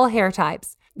 all hair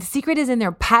types. The secret is in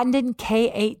their patented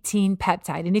K18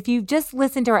 peptide. And if you've just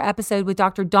listened to our episode with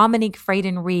Dr. Dominique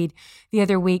Freyden-Reed the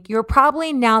other week, you're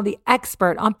probably now the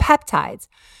expert on peptides.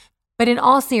 But in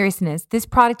all seriousness, this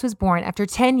product was born after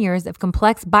 10 years of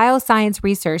complex bioscience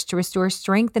research to restore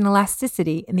strength and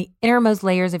elasticity in the innermost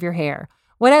layers of your hair.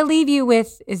 What I leave you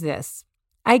with is this.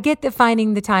 I get that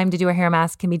finding the time to do a hair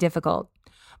mask can be difficult,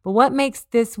 but what makes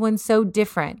this one so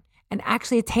different and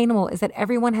actually attainable is that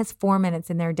everyone has 4 minutes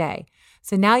in their day.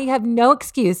 So now you have no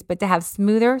excuse but to have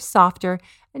smoother, softer,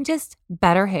 and just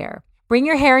better hair. Bring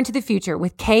your hair into the future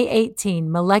with K18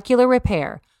 Molecular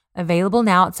Repair, available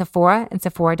now at Sephora and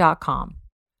Sephora.com.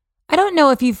 I don't know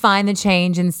if you find the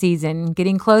change in season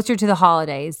getting closer to the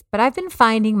holidays, but I've been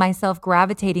finding myself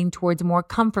gravitating towards more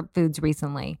comfort foods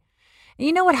recently. And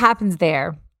you know what happens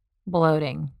there?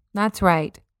 Bloating. That's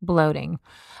right, bloating.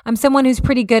 I'm someone who's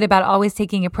pretty good about always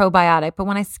taking a probiotic, but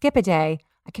when I skip a day,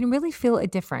 I can really feel a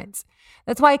difference.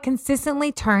 That's why I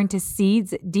consistently turn to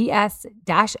Seeds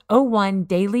DS-01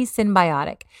 Daily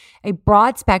Synbiotic, a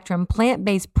broad-spectrum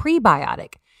plant-based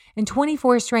prebiotic and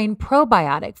 24-strain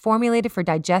probiotic formulated for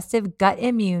digestive, gut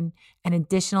immune, and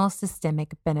additional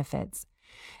systemic benefits.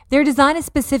 They're designed as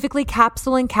specifically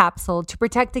capsule to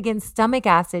protect against stomach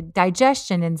acid,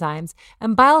 digestion enzymes,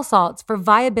 and bile salts for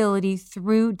viability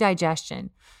through digestion.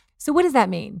 So what does that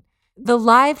mean? The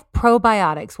live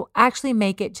probiotics will actually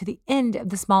make it to the end of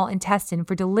the small intestine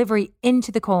for delivery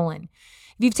into the colon.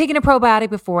 If you've taken a probiotic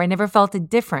before and never felt a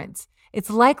difference, it's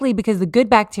likely because the good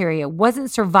bacteria wasn't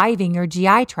surviving your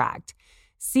GI tract.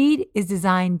 Seed is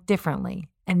designed differently,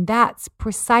 and that's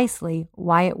precisely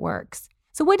why it works.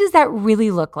 So what does that really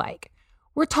look like?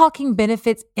 We're talking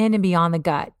benefits in and beyond the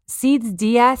gut. Seeds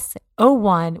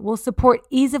DS-01 will support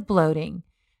ease of bloating,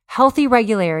 healthy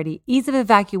regularity, ease of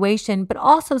evacuation, but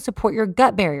also support your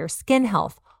gut barrier, skin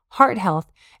health, heart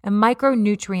health, and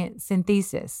micronutrient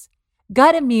synthesis.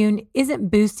 Gut immune isn't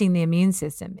boosting the immune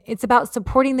system. It's about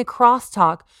supporting the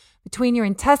crosstalk between your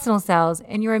intestinal cells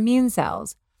and your immune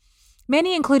cells.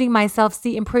 Many, including myself,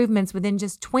 see improvements within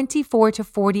just 24 to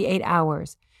 48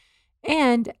 hours.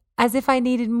 And as if I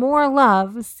needed more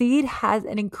love, Seed has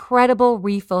an incredible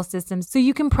refill system so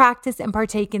you can practice and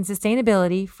partake in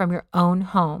sustainability from your own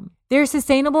home. Their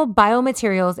sustainable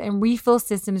biomaterials and refill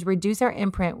systems reduce our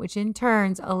imprint, which in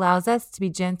turn allows us to be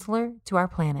gentler to our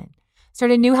planet.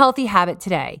 Start a new healthy habit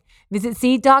today. Visit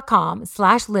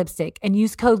seed.com/lipstick and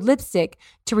use code lipstick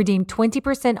to redeem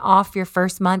 20% off your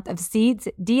first month of Seed's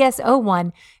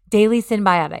DS-01 Daily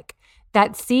Synbiotic.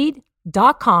 That's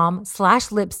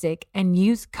seed.com/lipstick and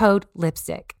use code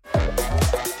lipstick.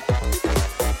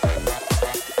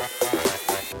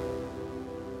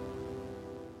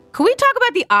 Can we talk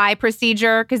about the eye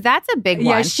procedure? Because that's a big one.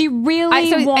 Yeah, she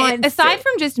really wants aside it.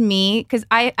 from just me, because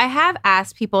I have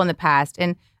asked people in the past,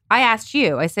 and I asked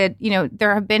you, I said,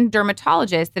 there have been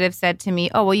dermatologists that have said to me,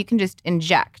 oh, well, you can just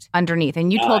inject underneath.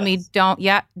 And you told me,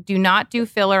 do not do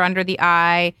filler under the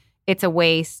eye. It's a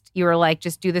waste. You were like,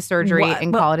 just do the surgery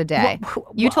and call it a day.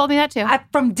 You told me that too.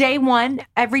 From day one,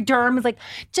 every derm is like,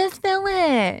 just fill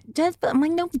it. I'm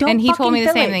like, no, don't. And he told me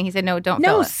the same thing. thing. He said, no, don't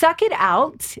fill it. No, suck it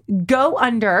out. Go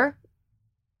under.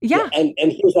 Yeah. And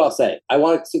here's what I'll say. I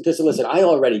want to just listen. I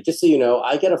already, just so you know,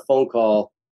 I get a phone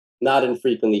call not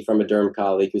infrequently from a derm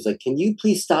colleague who's like, can you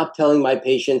please stop telling my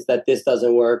patients that this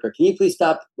doesn't work? Or can you please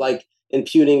stop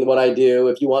impugning what I do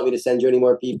if you want me to send you any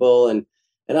more people? And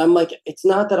I'm like, it's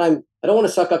not that I don't want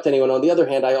to suck up to anyone. On the other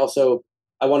hand, I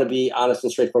want to be honest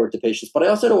and straightforward to patients, but I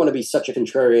also don't want to be such a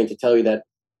contrarian to tell you that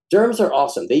derms are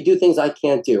awesome. They do things I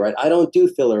can't do, right? I don't do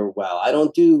filler well. I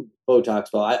don't do Botox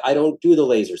well. I don't do the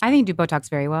lasers. I think you do Botox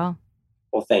very well.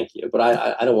 Well, thank you, but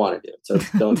I don't want to do it. So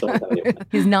don't tell anyone.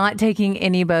 He's not taking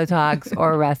any Botox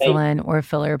or Restylane or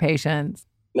filler patients.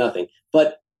 Nothing.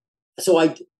 But so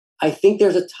I think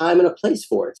there's a time and a place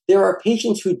for it. There are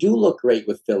patients who do look great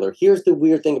with filler. Here's the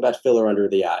weird thing about filler under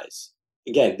the eyes.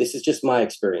 Again, this is just my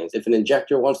experience. If an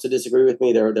injector wants to disagree with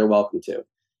me, they're welcome to.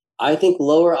 I think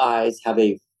lower eyes have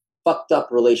a fucked up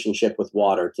relationship with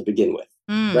water to begin with,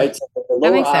 right? So the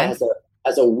lower eye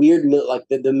has a weird,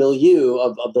 the milieu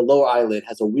of the lower eyelid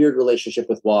has a weird relationship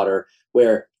with water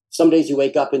where some days you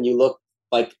wake up and you look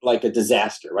like a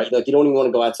disaster, right? Like you don't even want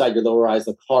to go outside. Your lower eyes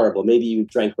look horrible. Maybe you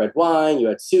drank red wine, you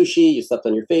had sushi, you slept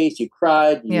on your face, you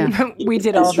cried. We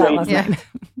did all that last night.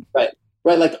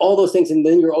 Right. Like all those things. And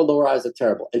then your lower eyes look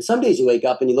terrible. And some days you wake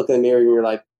up and you look in the mirror and you're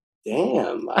like,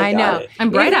 damn, I know. It.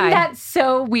 I'm bright-eyed. That's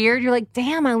so weird. You're like,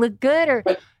 damn, I look good. Or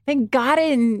thank God I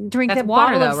didn't drink that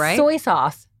water, bottle though, of soy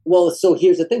sauce. Well, so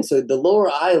here's the thing. So the lower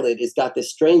eyelid has got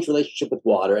this strange relationship with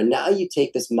water. And now you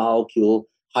take this molecule,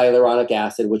 hyaluronic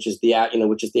acid, which is the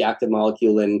active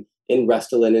molecule in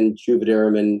Restylane and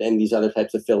Juvederm and these other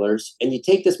types of fillers. And you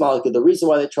take this molecule. The reason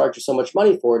why they charge you so much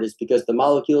money for it is because the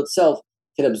molecule itself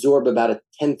can absorb about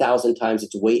 10,000 times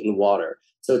its weight in water.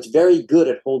 So it's very good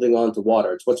at holding on to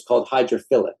water. It's what's called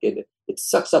hydrophilic. It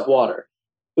sucks up water,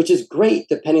 which is great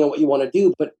depending on what you want to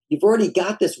do. But you've already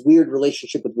got this weird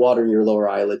relationship with water in your lower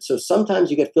eyelid. So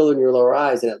sometimes you get filler in your lower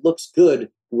eyes and it looks good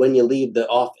when you leave the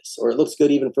office, or it looks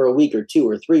good even for a week or 2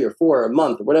 or 3 or 4 or a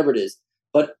month or whatever it is.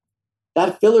 But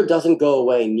that filler doesn't go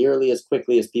away nearly as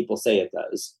quickly as people say it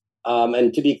does.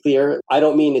 And to be clear, I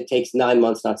don't mean it takes 9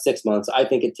 months, not 6 months. I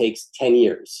think it takes 10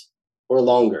 years or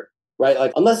longer, right?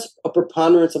 Like, unless a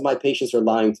preponderance of my patients are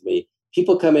lying to me,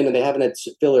 people come in and they haven't had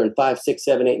filler in 5, 6,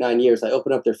 7, 8, 9 years. I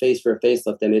open up their face for a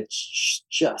facelift and it's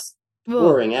just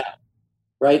pouring out,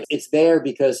 right? It's there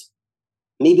because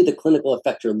maybe the clinical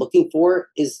effect you're looking for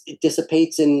it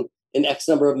dissipates in X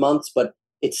number of months, but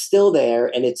it's still there,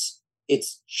 and it's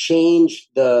changed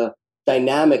the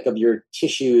dynamic of your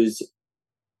tissues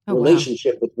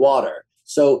relationship with water.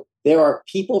 So there are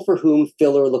people for whom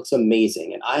filler looks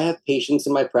amazing. And I have patients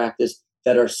in my practice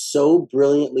that are so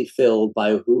brilliantly filled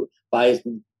by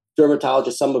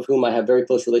dermatologists, some of whom I have very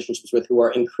close relationships with, who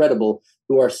are incredible,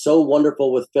 who are so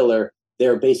wonderful with filler.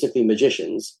 They're basically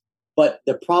magicians. But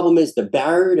the problem is the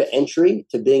barrier to entry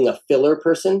to being a filler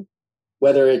person,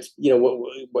 whether it's,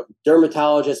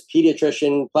 dermatologist,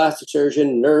 pediatrician, plastic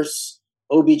surgeon, nurse,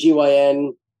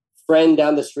 OBGYN, friend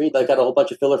down the street, like got a whole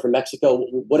bunch of filler from Mexico,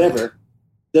 whatever.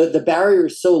 The barrier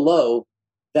is so low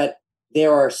that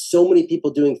there are so many people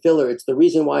doing filler. It's the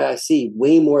reason why I see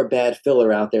way more bad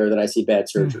filler out there than I see bad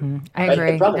surgery. Mm-hmm. I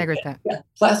agree. I agree with that. Yeah,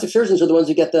 plastic surgeons are the ones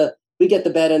who get the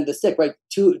bad end of the stick, right?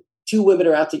 Two women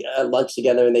are out to lunch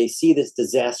together and they see this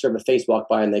disaster of a face walk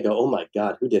by and they go, "Oh my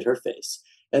God, who did her face?"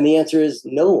 And the answer is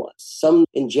no one. Some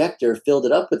injector filled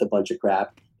it up with a bunch of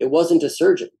crap. It wasn't a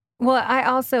surgeon. Well,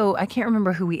 I can't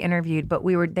remember who we interviewed, but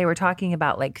they were talking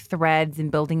about like threads and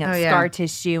building up scar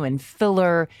tissue and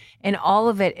filler and all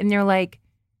of it. And they're like,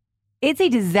 it's a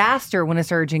disaster when a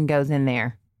surgeon goes in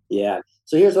there. Yeah.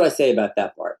 So here's what I say about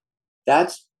that part.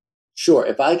 That's sure.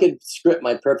 If I could script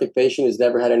my perfect patient who's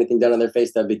never had anything done on their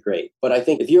face, that'd be great. But I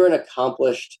think if you're an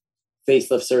accomplished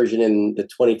facelift surgeon in the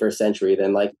 21st century,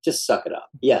 then like just suck it up.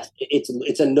 Yes,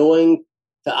 it's annoying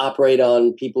to operate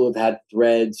on people who've had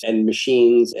threads and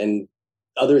machines and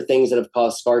other things that have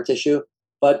caused scar tissue,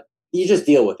 but you just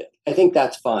deal with it. I think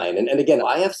that's fine. And again,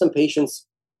 I have some patients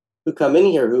who come in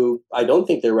here who I don't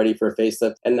think they're ready for a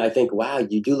facelift. And I think, wow,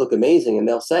 you do look amazing. And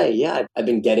they'll say, yeah, I've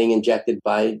been getting injected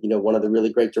by, one of the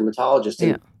really great dermatologists.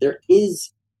 And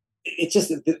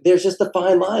there's just a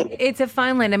fine line. It's a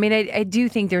fine line. I mean, I do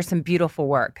think there's some beautiful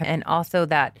work. And also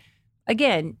that,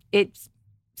 again, it's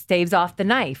staves off the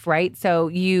knife, right? So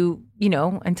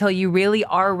until you really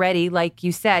are ready, like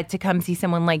you said, to come see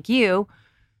someone like you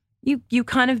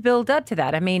kind of build up to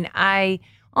that. I mean,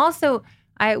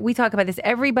 we talk about this.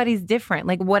 Everybody's different.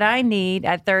 Like what I need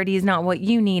at 30 is not what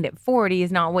you need at 40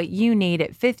 is not what you need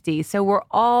at 50.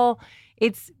 So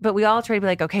but we all try to be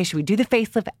like, okay, should we do the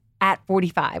facelift at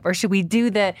 45 or should we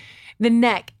do the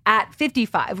neck at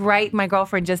 55, right? My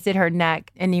girlfriend just did her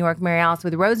neck in New York, Mary Alice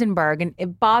with Rosenberg, and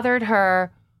it bothered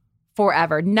her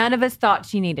forever. None of us thought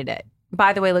she needed it.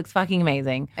 By the way, looks fucking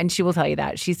amazing. And she will tell you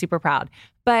that. She's super proud.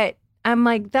 But I'm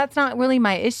like, that's not really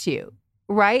my issue,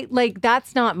 right? Like,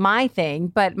 that's not my thing.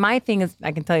 But my thing is,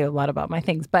 I can tell you a lot about my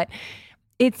things, but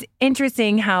it's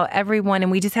interesting how everyone,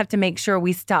 and we just have to make sure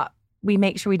we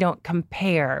make sure we don't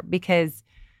compare, because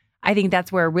I think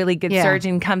that's where a really good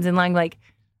surgeon comes in line. Like,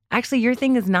 actually, your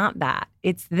thing is not that.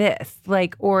 It's this.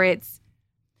 Like, or it's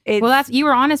well, you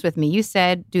were honest with me. You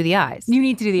said, do the eyes. You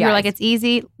need to do the eyes. You're like, it's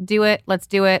easy. Do it. Let's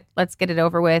do it. Let's get it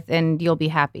over with and you'll be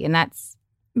happy. And that's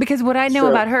because what I know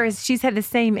about her is she's had the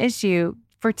same issue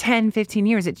for 10, 15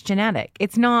 years. It's genetic.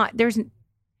 It's not,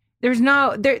 it's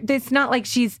not like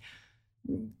she's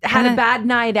had a bad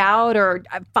night out or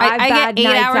I get 8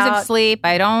 hours of sleep.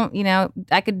 I don't,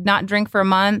 I could not drink for a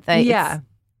month. It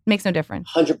makes no difference.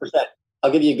 100%.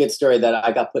 I'll give you a good story that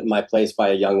I got put in my place by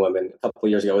a young woman a couple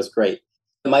of years ago. It was great.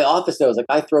 My office knows, like,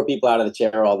 I throw people out of the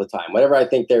chair all the time. Whenever I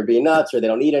think they're being nuts or they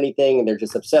don't need anything and they're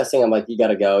just obsessing, I'm like, you got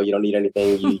to go. You don't need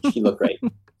anything. You look great.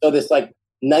 So this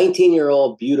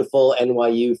 19-year-old beautiful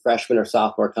NYU freshman or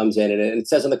sophomore comes in and it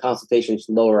says on the consultation, she's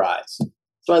lower eyes.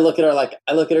 So I look at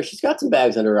her, she's got some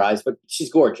bags under her eyes, but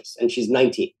she's gorgeous and she's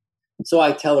 19. So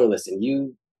I tell her, listen,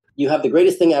 you have the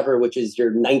greatest thing ever, which is you're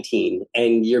 19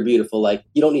 and you're beautiful. Like,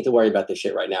 you don't need to worry about this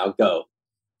shit right now. Go.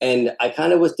 And I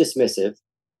kind of was dismissive.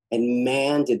 And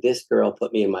man, did this girl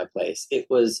put me in my place. It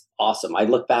was awesome. I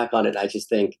look back on it and I just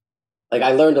think, like,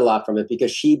 I learned a lot from it because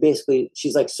she's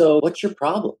like, so what's your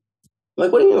problem? I'm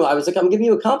like, what do you mean? I was like, I'm giving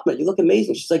you a compliment. You look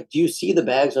amazing. She's like, do you see the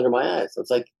bags under my eyes? I was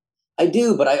like, I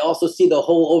do, but I also see the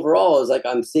whole overall. It's like,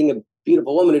 I'm seeing a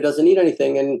beautiful woman who doesn't need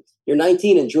anything. And you're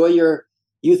 19, enjoy your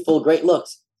youthful, great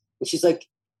looks. And she's like,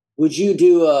 would you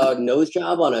do a nose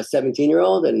job on a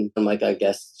 17-year-old? And I'm like, I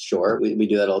guess, sure. We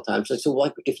do that all the time. She's like, so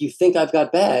like, if you think I've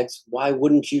got bags, why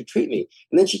wouldn't you treat me?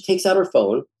 And then she takes out her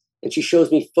phone and she shows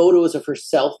me photos of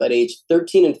herself at age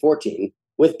 13 and 14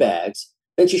 with bags.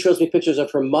 Then she shows me pictures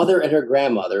of her mother and her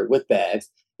grandmother with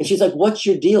bags. And she's like, what's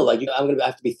your deal? Like, I'm going to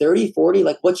have to be 30, 40?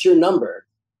 Like, what's your number?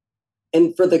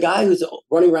 And for the guy who's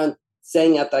running around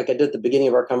saying that, like I did at the beginning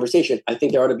of our conversation, I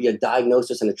think there ought to be a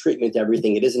diagnosis and a treatment to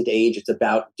everything. It isn't age. It's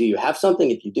about, do you have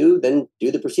something? If you do, then do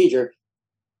the procedure.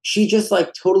 She just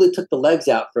like totally took the legs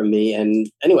out from me. And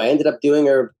anyway, I ended up doing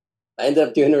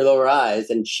her lower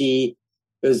eyes, and she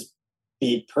was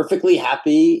perfectly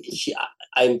happy.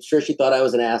 I'm sure she thought I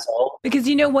was an asshole. Because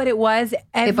you know what it was?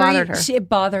 It bothered her. It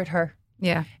bothered her.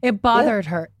 Yeah. It bothered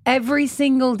her. Every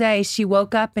single day she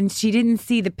woke up and she didn't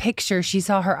see the picture. She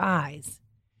saw her eyes.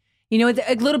 You know, it's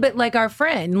a little bit like our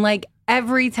friend. Like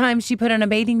every time she put on a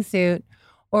bathing suit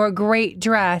or a great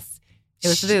dress, it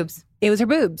was the boobs. It was her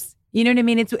boobs. You know what I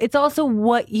mean? It's also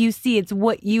what you see. It's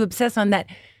what you obsess on that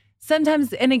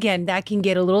sometimes. And again, that can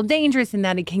get a little dangerous and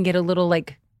that it can get a little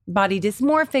like body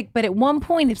dysmorphic. But at one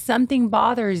point, if something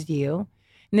bothers you,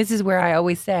 and this is where I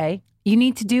always say, you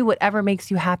need to do whatever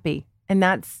makes you happy. And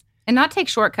not take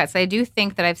shortcuts. I do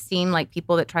think that I've seen like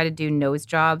people that try to do nose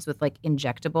jobs with like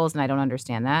injectables, and I don't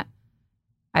understand that.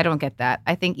 I don't get that.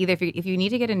 I think either if you need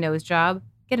to get a nose job,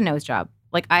 get a nose job.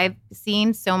 Like I've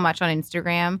seen so much on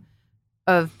Instagram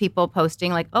of people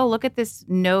posting like, oh, look at this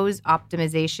nose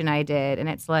optimization I did. And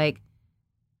it's like,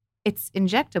 it's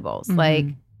injectables. Mm-hmm. Like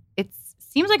it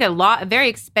seems like very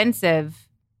expensive.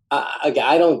 I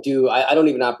don't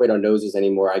even operate on noses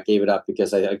anymore. I gave it up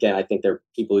because I think there are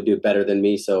people who do it better than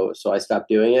me. So I stopped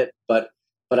doing it. But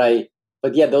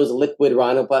yeah, those liquid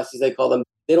rhinoplasties, they call them,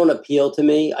 they don't appeal to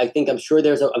me. I'm sure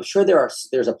there's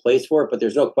a place for it, but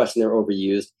there's no question they're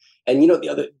overused. And you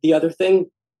know, the other thing,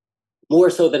 more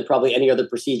so than probably any other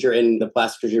procedure in the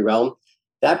plastic surgery realm,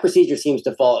 that procedure seems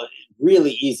to fall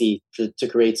really easy to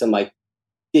create some like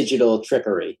digital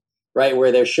trickery. Right,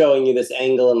 where they're showing you this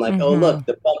angle and like, oh, look,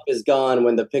 the bump is gone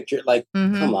when the picture, like,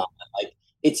 come on. Like,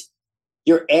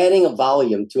 you're adding a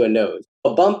volume to a nose.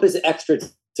 A bump is extra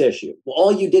tissue. Well,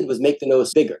 all you did was make the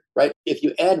nose bigger, right? If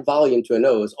you add volume to a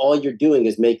nose, all you're doing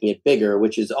is making it bigger,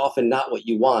 which is often not what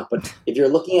you want. But if you're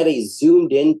looking at a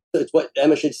zoomed in, it's what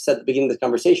Emma should said at the beginning of the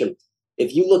conversation.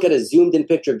 If you look at a zoomed in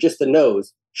picture of just the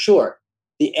nose, sure,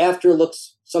 the after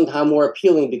looks somehow more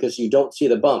appealing because you don't see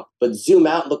the bump. But zoom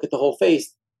out, look at the whole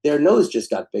face. Their nose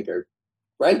just got bigger,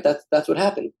 right? That's what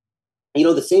happened. You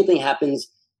know, the same thing happens.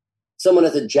 Someone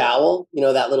has a jowl, you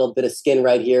know, that little bit of skin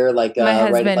right here. Like my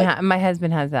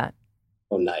husband has that.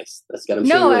 Oh, nice. That's got him.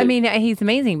 No, I mean, he's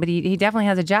amazing, but he definitely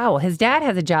has a jowl. His dad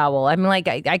has a jowl. I mean, like,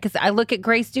 I look at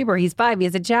Grace Stuber. He's 5. He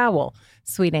has a jowl.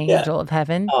 Sweet angel of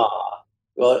heaven.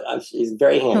 Well, he's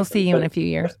very handsome. He'll see you in a few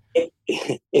years.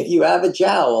 If you have a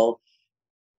jowl,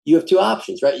 you have two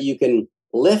options, right? You can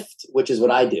lift, which is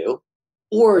what I do.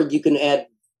 Or you can add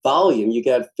volume. You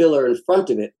can add filler in front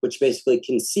of it, which basically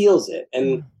conceals it.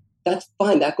 And that's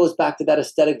fine. That goes back to that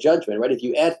aesthetic judgment, right? If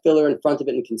you add filler in front of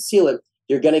it and conceal it,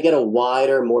 you're going to get a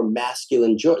wider, more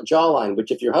masculine jawline, which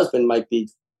if your husband might be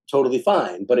totally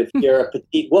fine. But if you're a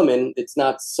petite woman, it's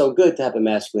not so good to have a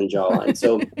masculine jawline.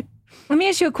 So let me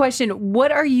ask you a question.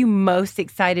 What are you most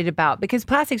excited about? Because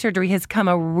plastic surgery has come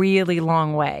a really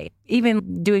long way.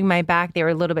 Even doing my back, they were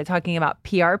a little bit talking about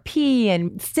PRP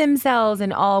and stem cells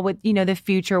and all what, you know, the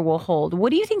future will hold. What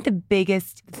do you think the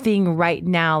biggest thing right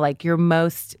now, like you're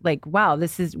most like, wow,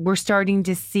 we're starting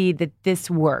to see that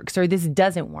this works or this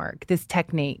doesn't work, this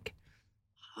technique?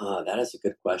 That is a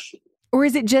good question. Or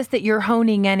is it just that you're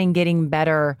honing in and getting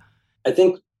better? I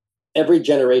think every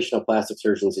generation of plastic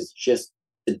surgeons is just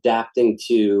adapting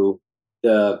to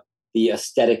the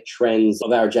aesthetic trends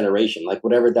of our generation, like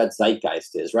whatever that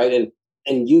zeitgeist is, right?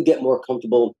 And you get more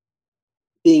comfortable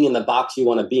being in the box you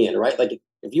want to be in, right? Like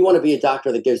if you want to be a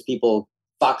doctor that gives people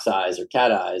fox eyes or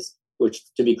cat eyes, which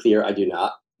to be clear, I do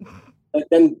not,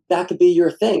 then that could be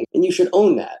your thing and you should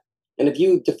own that. And if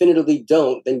you definitively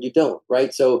don't, then you don't,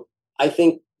 right? So I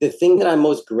think the thing that I'm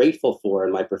most grateful for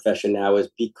in my profession now is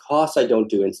because I don't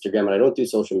do Instagram and I don't do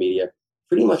social media,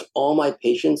 pretty much all my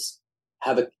patients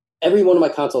every one of my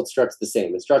consults starts the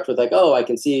same. It starts with like, oh, I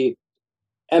can see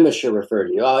Emma should refer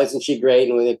to you. Oh, isn't she great?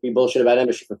 And we bullshit about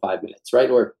Emma for 5 minutes, right?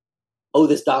 Or, oh,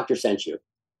 this doctor sent you.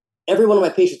 Every one of my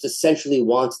patients essentially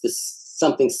wants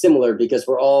something similar because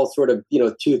we're all sort of,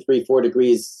 2, 3, 4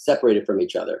 degrees separated from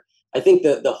each other. I think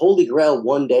the holy grail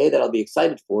one day that I'll be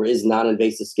excited for is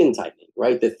non-invasive skin tightening,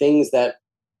 right? The things that,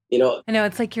 I know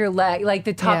it's like your leg, like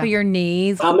the top of your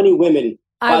knees. How many women?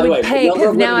 I would pay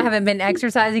because now I haven't been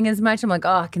exercising as much. I'm like,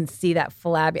 oh, I can see that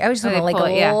flabby. I was just going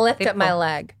to lift up my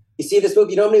leg. You see this move?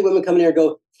 You know how many women come in here and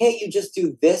go, can't you just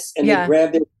do this? And they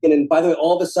grab their skin. And by the way,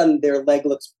 all of a sudden their leg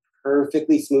looks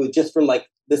perfectly smooth just from like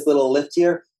this little lift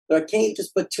here. They're like, can't you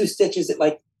just put 2 stitches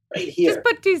right here? Just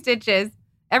put 2 stitches.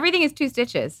 Everything is 2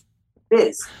 stitches.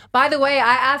 fizz. By the way,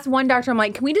 I asked one doctor, I'm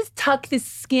like, can we just tuck the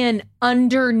skin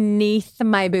underneath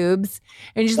my boobs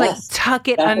and just like tuck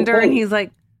it under? And he's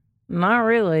like, not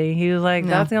really. He was like,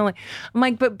 that's the only. I'm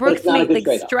like, but Brooks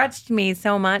stretched me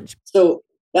so much. So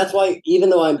that's why, even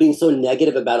though I'm being so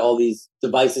negative about all these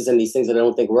devices and these things that I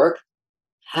don't think work,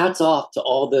 hats off to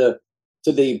all the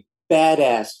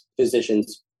badass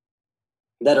physicians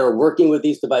that are working with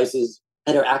these devices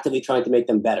and are actively trying to make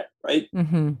them better, right?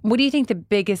 Mm-hmm. What do you think the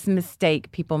biggest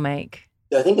mistake people make?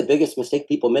 I think the biggest mistake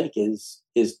people make is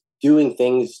doing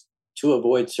things to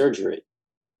avoid surgery,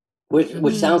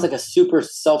 which sounds like a super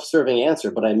self-serving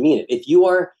answer, but I mean it. If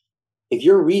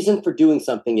your reason for doing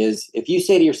something is, if you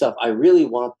say to yourself, I really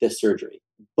want this surgery,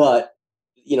 but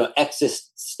X is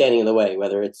standing in the way,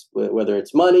 whether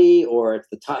it's money or it's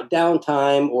the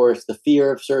downtime or it's the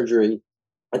fear of surgery,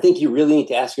 I think you really need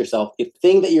to ask yourself, if the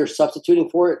thing that you're substituting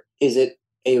for it, is it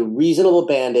a reasonable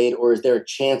Band-Aid, or is there a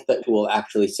chance that it will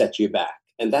actually set you back?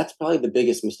 And that's probably the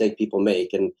biggest mistake people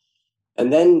make. And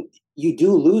then you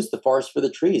do lose the forest for the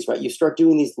trees, right? You start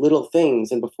doing these little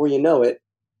things, and before you know it,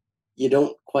 you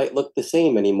don't quite look the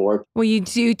same anymore. Well, you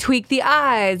do tweak the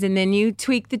eyes, and then you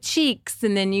tweak the cheeks,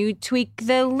 and then you tweak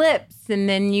the lips, and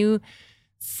then you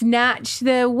snatch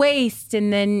the waist,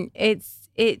 and then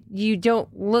you don't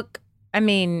look,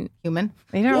 human.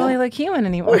 You don't really look human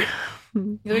anymore.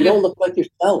 You don't look like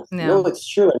yourself. No, it's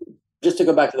true. And just to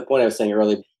go back to the point I was saying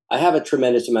earlier, I have a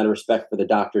tremendous amount of respect for the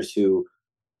doctors who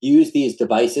use these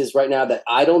devices right now that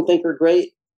I don't think are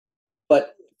great.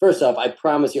 But first off, I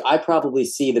promise you, I probably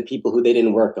see the people who they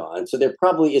didn't work on. So there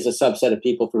probably is a subset of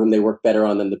people for whom they work better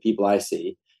on than the people I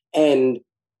see. And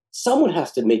someone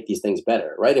has to make these things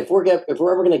better, right? If we're ever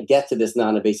going to get to this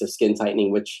non-invasive skin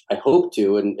tightening, which I hope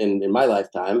to in my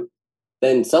lifetime,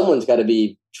 then someone's got to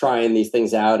be trying these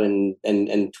things out and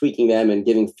tweaking them and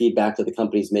giving feedback to the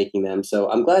companies making them. So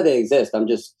I'm glad they exist. I'm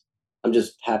just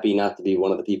happy not to be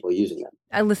one of the people using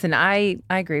them. Listen, I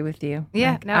agree with you.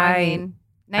 Yeah, I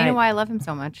know why I love him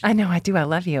so much. I know I do. I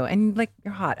love you. And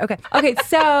you're hot. Okay.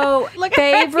 So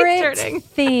favorite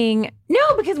thing.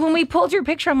 No, because when we pulled your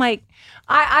picture, I'm like,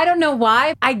 I don't know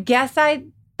why. I guess I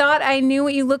thought I knew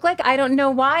what you look like. I don't know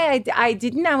why I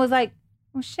didn't. I was like,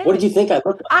 oh shit. What did you think I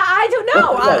looked like? I don't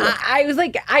know. I was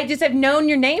like, I just have known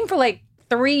your name for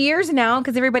 3 years now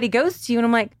because everybody goes to you. And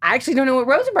I'm like, I actually don't know what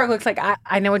Rosenberg looks like.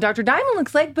 I know what Dr. Diamond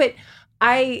looks like, but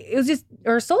it was just,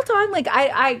 or Sultan,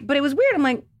 but it was weird. I'm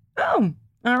like, oh,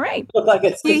 all right.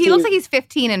 He looks like he's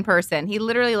 15 in person. He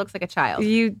literally looks like a child.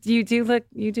 You do look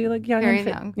young Very and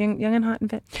fit. young. Young and hot and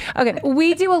fit. Okay.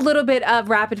 We do a little bit of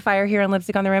rapid fire here on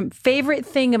Lipstick on the Rim. Favorite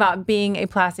thing about being a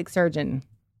plastic surgeon?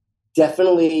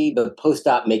 Definitely the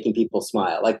post-op making people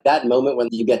smile. Like that moment when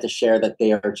you get to share that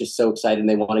they are just so excited and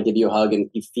they want to give you a hug and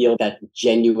you feel that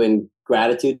genuine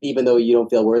gratitude, even though you don't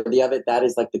feel worthy of it. That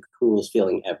is the coolest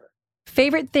feeling ever.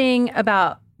 Favorite thing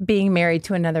about being married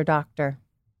to another doctor?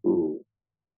 Ooh.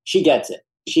 She gets it.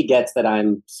 She gets that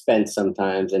I'm spent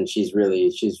sometimes, and she's really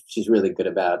good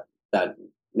about that,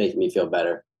 making me feel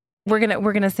better. We're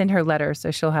gonna send her letters,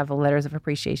 so she'll have letters of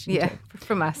appreciation. Yeah, too.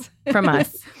 from us. From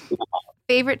us.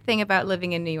 Favorite thing about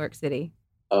living in New York City?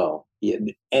 Oh, yeah,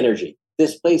 energy.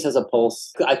 This place has a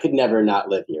pulse. I could never not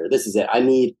live here. This is it.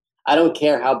 I don't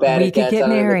care how bad it gets. We could get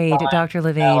married, Dr.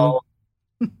 Levine.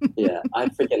 Yeah, I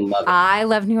freaking love it. I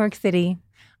love New York City.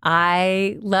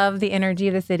 I love the energy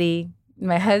of the city.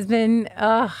 My husband,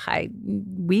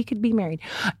 we could be married.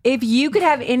 If you could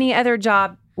have any other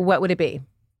job, what would it be?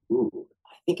 Ooh,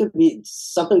 I think it'd be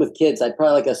something with kids. I'd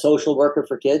probably like a social worker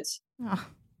for kids. Oh.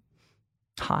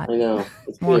 Hot. I know.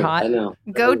 It's more weird. hot. I know.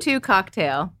 Go-to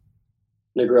cocktail.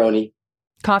 Negroni.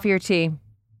 Coffee or tea?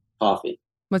 Coffee.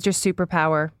 What's your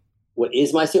superpower? What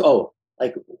is my superpower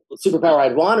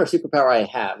I'd want or superpower I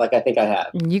have? I think I have.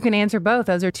 You can answer both.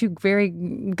 Those are two very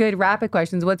good rapid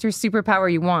questions. What's your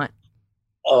superpower you want?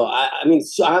 Oh,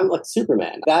 I'm like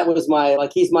Superman. That was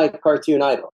he's my cartoon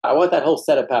idol. I want that whole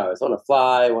set of powers. I want to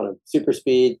fly. I want super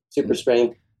speed, super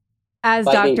strength. As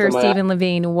Dr. Stephen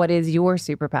Levine, what is your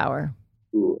superpower?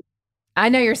 Ooh. I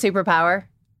know your superpower.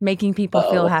 Making people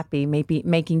feel happy, maybe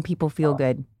making people feel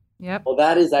good. Yep. Well,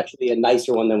 that is actually a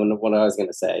nicer one than what I was going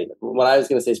to say. What I was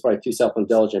going to say is probably too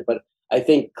self-indulgent, but I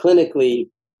think clinically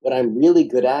what I'm really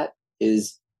good at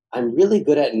is I'm really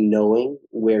good at knowing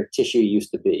where tissue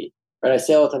used to be. Right? I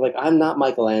say all the time, I'm not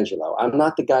Michelangelo. I'm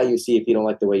not the guy you see if you don't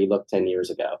like the way you looked 10 years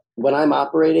ago. When I'm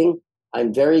operating,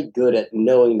 I'm very good at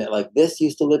knowing that this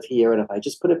used to live here, and if I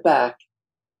just put it back,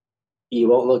 you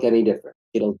won't look any different.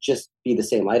 It'll just be the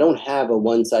same. I don't have a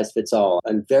one-size-fits-all.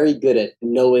 I'm very good at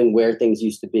knowing where things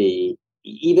used to be,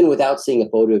 even without seeing a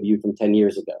photo of you from 10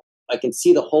 years ago. I can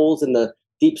see the holes in the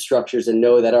deep structures and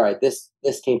know that, all right, this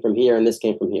came from here and this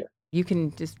came from here. You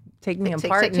can just take me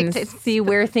apart and see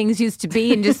where things used to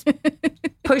be and just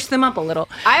push them up a little.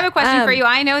 I have a question for you.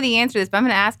 I know the answer to this, but I'm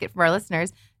going to ask it for our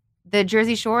listeners. The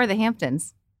Jersey Shore or the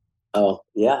Hamptons? Oh,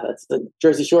 yeah, that's the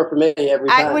Jersey Shore for me every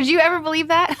time. Would you ever believe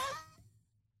that?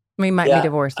 We might be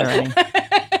divorced already.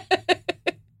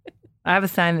 I have a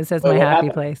sign that says my happy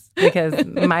place because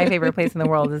my favorite place in the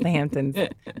world is the Hamptons.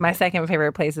 My second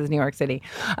favorite place is New York City.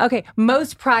 Okay,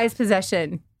 most prized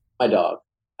possession? My dog.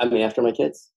 I mean, after my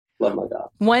kids, love my dog.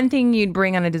 One thing you'd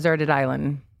bring on a deserted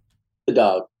island? The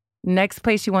dog. Next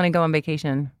place you want to go on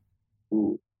vacation?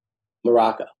 Ooh,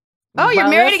 Morocco. Oh, you're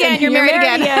married again. You're married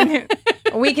again.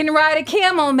 We can ride a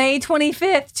camel May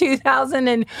 25th,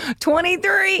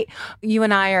 2023. You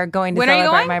and I are going to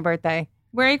celebrate my birthday.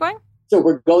 Where are you going? So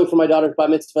we're going for my daughter's bat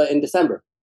mitzvah in December.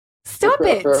 Stop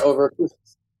it. For over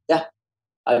Christmas. Yeah.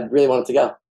 I really want it to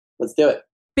go. Let's do it.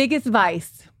 Biggest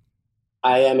vice?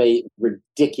 I am a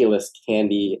ridiculous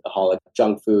candy-aholic,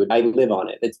 junk food. I live on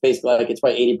it. It's basically like, it's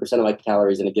probably 80% of my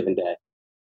calories in a given day.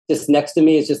 Just next to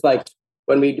me, it's just like,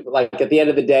 when we, like, at the end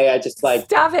of the day, I just like...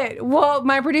 Stop it. Well,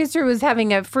 my producer was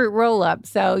having a fruit roll-up,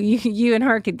 so you and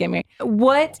her could get me.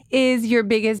 What is your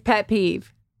biggest pet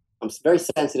peeve? I'm very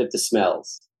sensitive to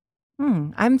smells.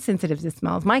 I'm sensitive to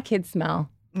smells. My kids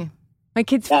smell. Yeah. My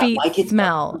kids' feet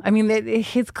smell. I mean,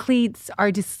 his cleats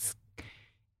are just...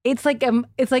 It's like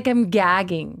I'm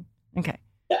gagging. Okay.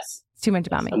 Yes. It's too much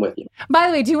about me. I'm with you. By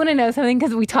the way, do you want to know something?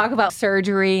 Because we talk about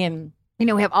surgery and,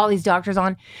 we have all these doctors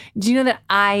on. Do you know that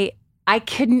I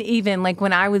couldn't even, like,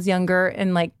 when I was younger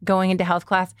and, like, going into health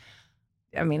class,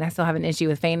 I mean, I still have an issue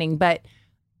with fainting, but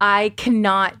I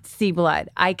cannot see blood.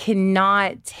 I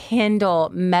cannot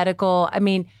handle medical. I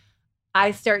mean,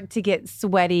 I start to get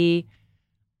sweaty.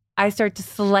 I start to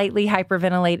slightly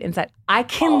hyperventilate inside. I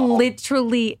can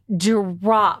literally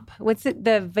drop. What's it?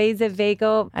 The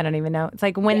vasovagal? I don't even know. It's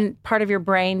like when part of your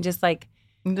brain just like,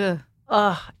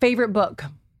 favorite book.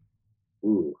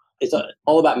 Ooh. It's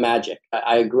all about magic.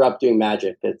 I grew up doing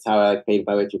magic. That's how I paid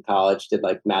my way through college. Did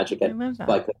like magic at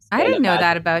like. I didn't know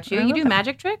that about you. You do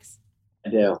magic tricks? I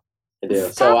do.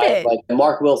 Stop like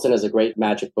Mark Wilson is a great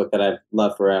magic book that I've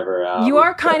loved forever. You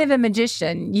are kind of a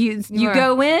magician. You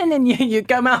go in and you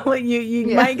come out.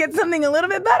 You might get something a little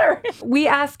bit better. We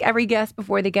ask every guest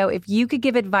before they go, if you could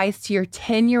give advice to your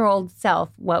 10-year-old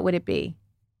self, what would it be?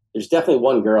 There's definitely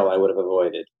one girl I would have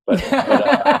avoided, but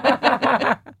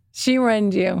she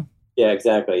ruined you. Yeah,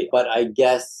 exactly. But I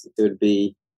guess it would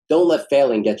be, don't let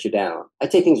failing get you down. I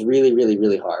take things really, really,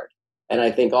 really hard. And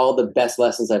I think all the best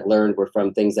lessons I've learned were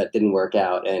from things that didn't work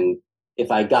out. And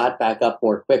if I got back up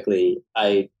more quickly,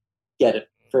 I get it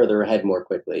further ahead more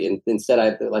quickly. And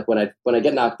instead, when I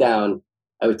get knocked down,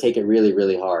 I would take it really,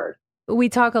 really hard. We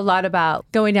talk a lot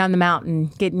about going down the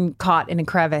mountain, getting caught in a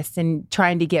crevice and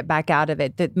trying to get back out of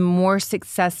it. That more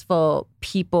successful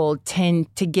people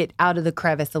tend to get out of the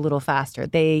crevice a little faster.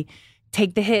 They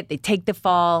take the hit, they take the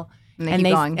fall, and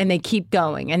they keep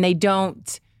going. And they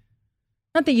don't,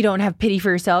 not that you don't have pity for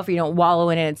yourself or you don't wallow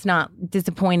in it. It's not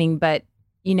disappointing. But,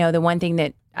 the one thing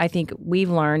that I think we've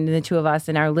learned, and the two of us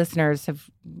and our listeners have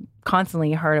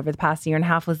constantly heard over the past year and a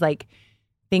half, was like,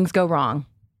 things go wrong.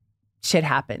 Shit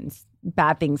happens.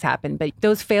 Bad things happen, but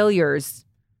those failures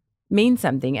mean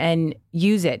something, and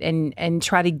use it and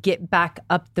try to get back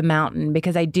up the mountain,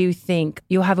 because I do think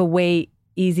you'll have a way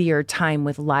easier time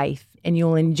with life and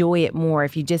you'll enjoy it more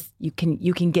if you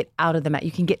can get out of the mountain,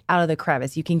 you can get out of the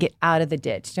crevice, you can get out of the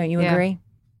ditch. Don't you agree?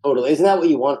 Totally. Isn't that what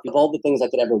you want? Of all the things I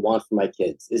could ever want for my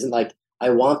kids, isn't like I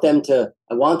want them to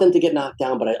get knocked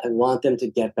down, but I want them to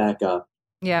get back up.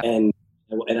 Yeah. And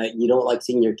you don't like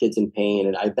seeing your kids in pain.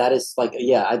 And that is like,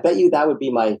 I bet you that would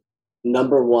be my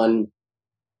number one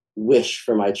wish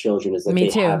for my children, is that they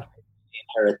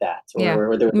inherit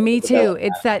that. Me too.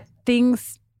 It's that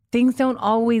things don't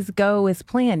always go as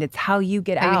planned. It's how you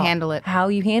get out. How you handle it. How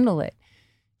you handle it.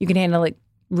 You can handle it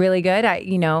really good.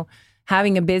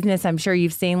 Having a business, I'm sure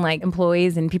you've seen like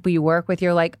employees and people you work with,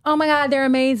 you're like, oh my God, they're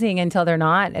amazing, until they're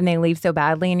not. And they leave so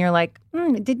badly. And you're like,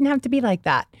 it didn't have to be like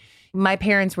that. My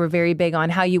parents were very big on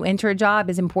how you enter a job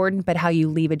is important, but how you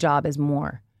leave a job is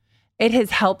more. It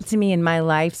has helped me in my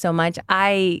life so much.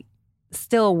 I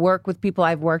still work with people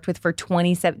I've worked with for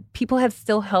 27. People have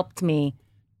still helped me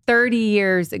 30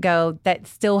 years ago that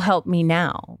still help me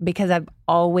now, because I've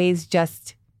always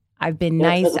I've been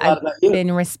nice. I've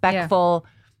been respectful.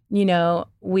 Yeah.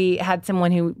 We had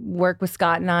someone who worked with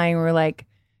Scott and I, and we're like,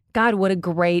 God, what a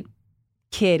great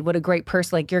kid. What a great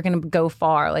person. Like, you're going to go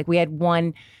far. Like, we had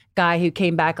one guy who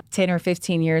came back 10 or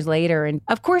 15 years later. And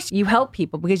of course you help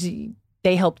people because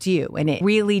they helped you. And it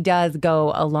really does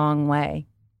go a long way.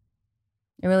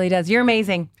 It really does. You're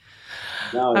amazing.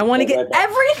 No, I want to it's get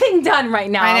everything done right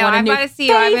now. I know. I've got got to see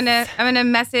you. I'm gonna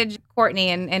message Courtney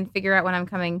and figure out when I'm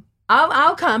coming.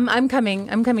 I'll come. I'm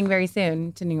coming very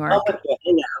soon to New York. Oh, okay,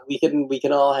 hang out. We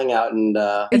can all hang out and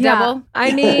double.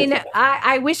 I mean,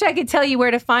 I wish I could tell you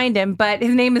where to find him, but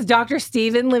his name is Dr.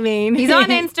 Stephen Levine. He's on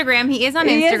Instagram. He is on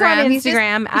Instagram. He's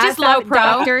just low pro.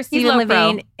 Dr. Stephen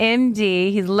Levine, pro.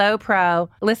 MD. He's low pro.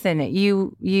 Listen,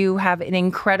 you have an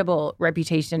incredible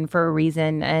reputation for a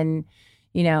reason, and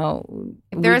you know,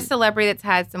 if they're a celebrity that's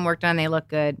had some work done, they look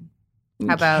good.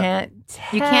 How about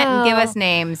you can't give us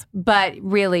names, but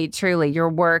really, truly, your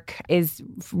work is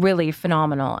really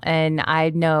phenomenal, and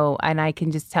I know, and I can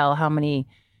just tell how many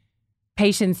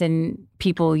patients and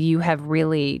people you have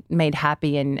really made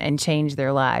happy and changed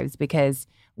their lives, because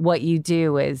what you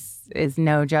do is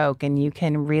no joke, and you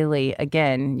can really,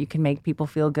 again, you can make people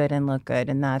feel good and look good,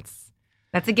 and that's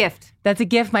a gift. That's a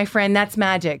gift, my friend. That's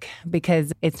magic,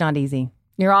 because it's not easy.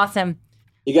 You're awesome.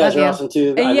 You guys are awesome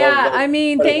too. I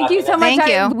mean, thank you so much.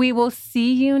 Thank you. We will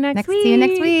see you next week. See you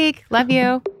next week. Love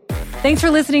you. Thanks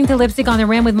for listening to Lipstick on the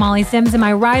Rim with Molly Sims and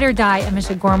my ride or die,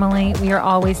 Amisha Gormley. We are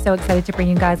always so excited to bring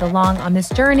you guys along on this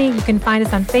journey. You can find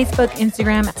us on Facebook,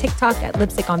 Instagram, TikTok at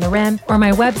Lipstick on the Rim, or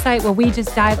my website where we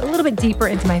just dive a little bit deeper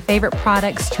into my favorite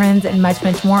products, trends, and much,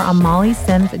 much more on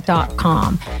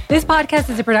mollysims.com. This podcast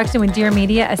is a production with Dear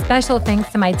Media. A special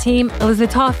thanks to my team,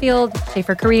 Elizabeth Tawfield,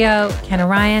 Schaefer Carrillo, Kenna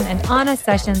Ryan, and Anna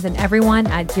Sessions, and everyone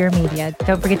at Dear Media.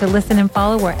 Don't forget to listen and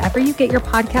follow wherever you get your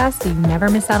podcasts so you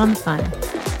never miss out on the fun.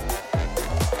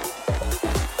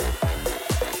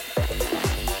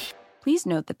 Please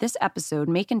note that this episode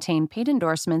may contain paid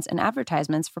endorsements and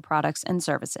advertisements for products and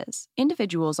services.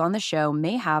 Individuals on the show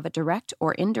may have a direct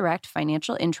or indirect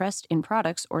financial interest in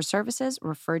products or services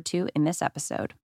referred to in this episode.